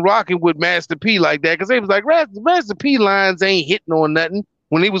people wasn't rocking with Master P like that, because they was like, Master P lines ain't hitting on nothing.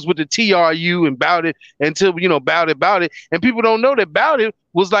 When he was with the TRU and Bout It, until, you know, Bout It. And people don't know that Bout It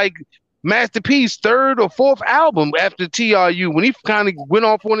was like Master P's 3rd or 4th album after TRU, when he kind of went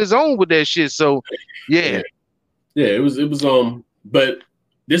off on his own with that shit. So, yeah, it was. But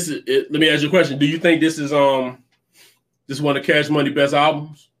this is. Let me ask you a question. Do you think this is this one of Cash Money best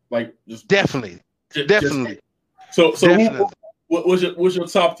albums? Like, definitely. So Definitely. what's your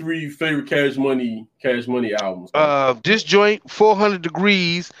top 3 favorite Cash Money albums? This joint, 400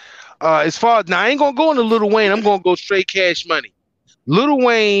 Degrees. As far as now, I ain't gonna go into Lil Wayne. I'm gonna go straight Cash Money. Lil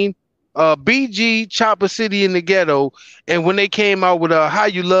Wayne, BG, Chopper City in the Ghetto, and when they came out with How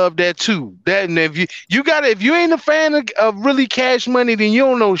You Love That Too. That, and if you ain't a fan of really Cash Money, then you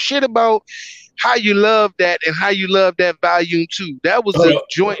don't know shit about How You Love That and How You Love That Volume 2. That was a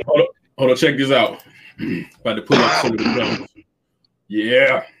joint. Hold on, check this out. About to pull up some of the numbers.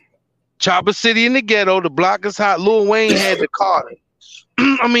 Yeah. Chopper City in the Ghetto, The Block Is Hot. Lil Wayne had the Carter.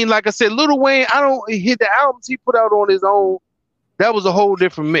 I mean, like I said, Lil Wayne, I don't hit the albums he put out on his own. That was a whole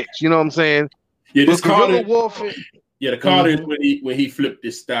different mix. You know what I'm saying? Yeah, this Carter Warfare. Yeah, the Carter is when he flipped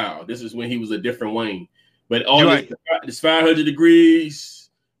his style. This is when he was a different Wayne. But all this 500 Degrees,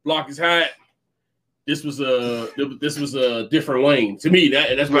 Block Is Hot. This was a different Wayne to me.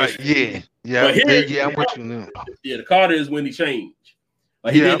 That's right. Yeah. I'm with you now. Yeah, the Carter is when he changed.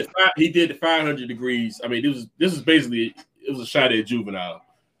 Like he did the 500 Degrees. I mean, this is basically it was a shot at Juvenile.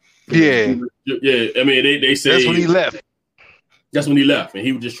 Yeah. Yeah. I mean, they say that's when he left. That's when he left, and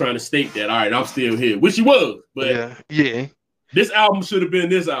he was just trying to state that, all right, I'm still here, which he was. But yeah. This album should have been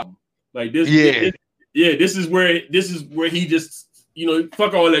this album. Like this. This is where he just,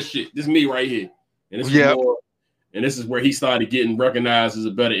 fuck all that shit. This is me right here. And this is where he started getting recognized as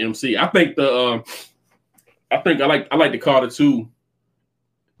a better MC. I think I like the Carter 2.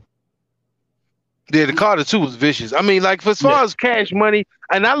 Yeah, the Carter 2 was vicious. I mean, like, as far as Cash Money,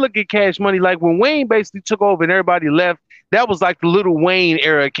 and I look at Cash Money, like when Wayne basically took over and everybody left, that was like the Lil Wayne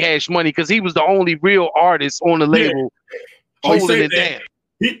era Cash Money, because he was the only real artist on the label holding it down.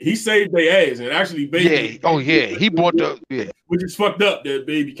 He saved their ass, and actually, Baby. He brought which is fucked up that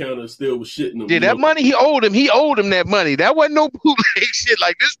Baby kind of still was shitting him. Yeah, that money he owed him that money. That wasn't no bootleg shit.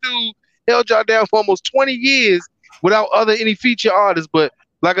 Like, this dude held y'all down for almost 20 years without any feature artists. But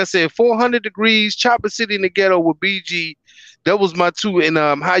like I said, 400 Degrees, Chopper City in the Ghetto with BG. That was my 2. And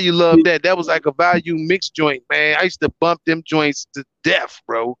How You Love That. That was like a volume mix joint, man. I used to bump them joints to death,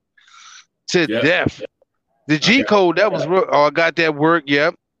 bro. To death. The G Code, that was real. Oh, I got that work.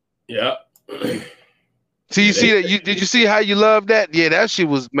 Yep. Yeah. So you see that? Did you see How You Love That? Yeah, that shit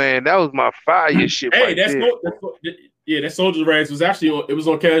was, man. That was my fire shit. Hey, that Soldier Rags was actually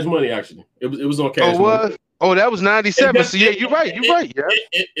on Cash Money. Actually, it was on Cash Money. Oh, that was 97. So yeah, you're right. Yeah.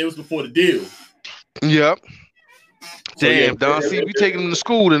 It was before the deal. Yep. Damn, Don. See, we taking them to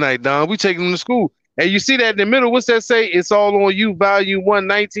school tonight, Don. We taking them to school. And you see that in the middle. What's that say? It's all on you. Volume 1,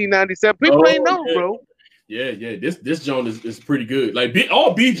 1997. People ain't know, bro. Yeah. This joint is pretty good. Like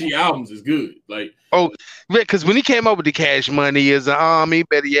all BG albums is good. Like because when he came up with the Cash Money as an army,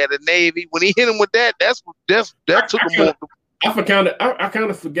 but he had a navy. When he hit him with that, that took him off. I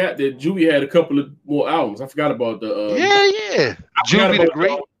kind of forgot that Juvie had a couple of more albums. I forgot about the Juvie the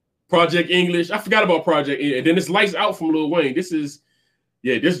Great. Project English. I forgot about Project English. And then it's Lights Out from Lil Wayne. This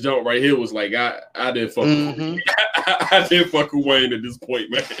jump right here was like I didn't fuck with I didn't fuck with Wayne at this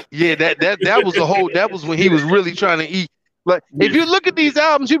point, man. Yeah, that was that was when he was really trying to eat. Like, if you look at these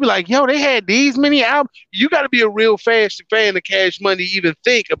albums, you'd be like, yo, they had these many albums. You got to be a real fan of Cash Money to even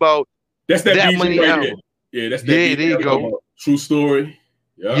think about that money right album. Yeah, that's that. Yeah, there you go. True Story.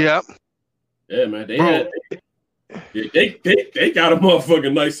 Yep. Yeah, man. They got a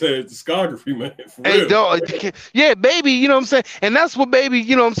motherfucking nice ass discography, man. For real. Dog, Baby, you know what I'm saying? And that's what Baby,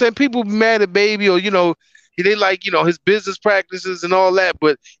 you know what I'm saying? People be mad at Baby, or, they like, his business practices and all that.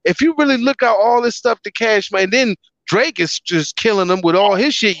 But if you really look at all this stuff to Cash Money, and then Drake is just killing them with all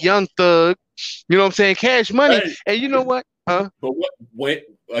his shit, Young Thug, you know what I'm saying? Cash Money. Hey. And you know what? Huh? But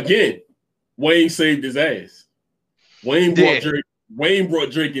Wayne saved his ass. Wayne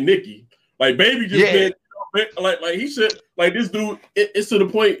brought Drake and Nicki. Like, Baby just been like he should, like, this dude, it's to the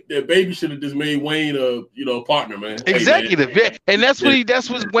point that Baby should have just made Wayne a partner, man. Executive. Hey, man. And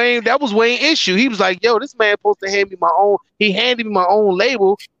that was Wayne's issue. He was like, yo, this man supposed to hand me my own, he handed me my own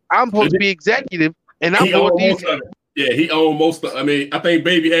label. I'm supposed to be executive, and I'm going these. Yeah, he owned most of. I mean, I think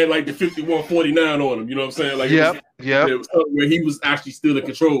Baby had like the 5149 on him. You know what I'm saying? Like, it was where he was actually still in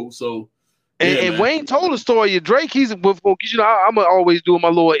control. So, and Wayne told a story of Drake. He's because I'm always doing my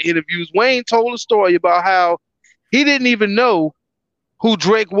little interviews. Wayne told a story about how he didn't even know who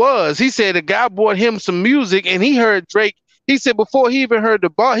Drake was. He said a guy brought him some music, and he heard Drake. He said before he even heard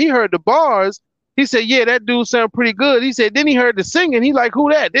he heard the bars. He said, yeah, that dude sound pretty good. He said, then he heard the singing. He like, who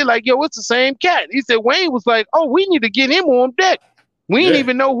that? They're like, yo, it's the same cat. He said, Wayne was like, oh, we need to get him on deck. We didn't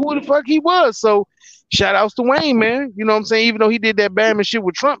even know who the fuck he was. So shout outs to Wayne, man. You know what I'm saying? Even though he did that Bama shit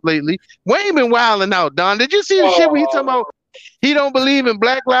with Trump lately, Wayne been wilding out, Don. Did you see the shit where he talking about he don't believe in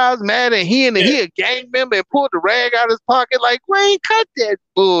Black Lives Matter and he a gang member and pulled the rag out of his pocket? Like, Wayne, cut that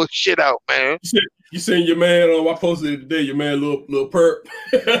bullshit out, man. You seen your man, I posted it today, your man, little perp.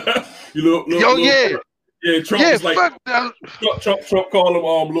 You little yeah. Perp. Yeah, Trump was like, Trump called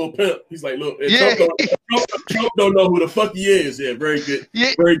him little pimp. He's like, look, Trump don't know who the fuck he is. Yeah, very good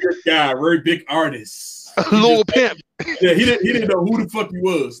guy, very big artist. Little pimp. Yeah, he didn't know who the fuck he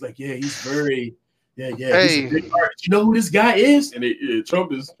was. Like, yeah, he's very, he's a big artist. You know who this guy is? And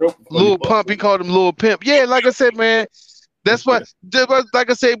Trump is Little Pump. He called him Little Pimp. Yeah, like I said, man. That's what, like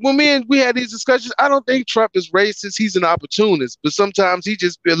I said, when we had these discussions, I don't think Trump is racist. He's an opportunist, but sometimes a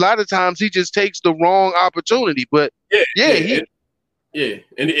lot of times he just takes the wrong opportunity. But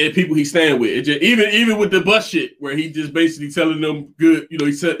and people he stand with, it just, even with the bus shit, where he just basically telling them good,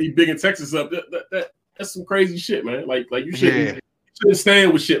 he said he bigging Texas up. That's some crazy shit, man. Like you shouldn't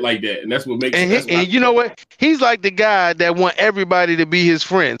stand with shit like that, and that's what makes. And you know what? He's like the guy that want everybody to be his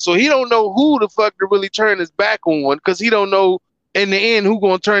friend, so he don't know who the fuck to really turn his back on, because he don't know in the end who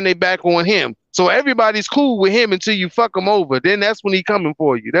gonna turn their back on him. So everybody's cool with him until you fuck him over. Then that's when he coming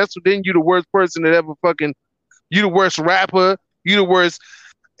for you. Then you the worst person that ever fucking. You the worst rapper. You the worst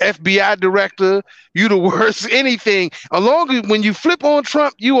FBI director. You the worst anything. When you flip on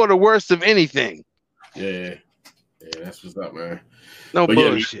Trump, you are the worst of anything. Yeah, that's what's up, man. No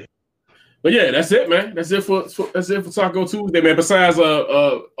bullshit. But yeah, that's it, man. That's it for Taco Tuesday, man. Besides,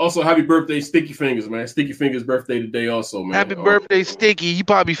 also happy birthday, Sticky Fingers, man. Sticky Fingers' birthday today, also, man. Happy birthday, Sticky. He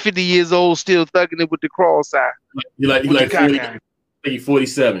probably 50 years old, still thugging it with the cross eye. He like 40,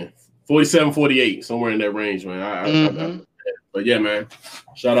 47, 48, somewhere in that range, man. But yeah, man.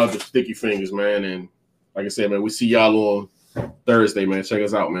 Shout out to Sticky Fingers, man. And like I said, man, we see y'all on Thursday, man. Check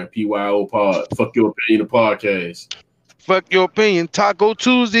us out, man. PYO Pod. Fuck Your Opinion, the podcast. Fuck Your Opinion. Taco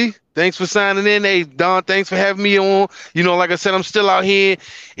Tuesday. Thanks for signing in. Hey, Don, thanks for having me on. Like I said, I'm still out here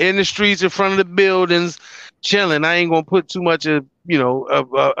in the streets in front of the buildings, chilling. I ain't going to put too much of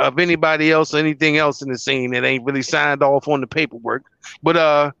anybody else or anything else in the scene that ain't really signed off on the paperwork.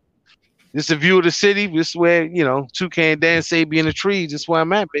 But this is a view of the city. This is where, Toucan Dan say be in the trees. This is where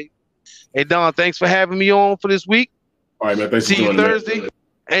I'm at, baby. Hey, Don, thanks for having me on for this week. All right, man. Thanks See you Thursday.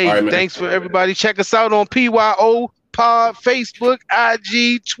 Hey, right, thanks for everybody. Check us out on PYO Pod, Facebook,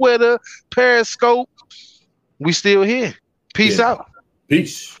 IG, Twitter, Periscope. We still here. Peace out.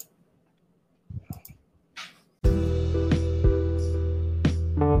 Peace.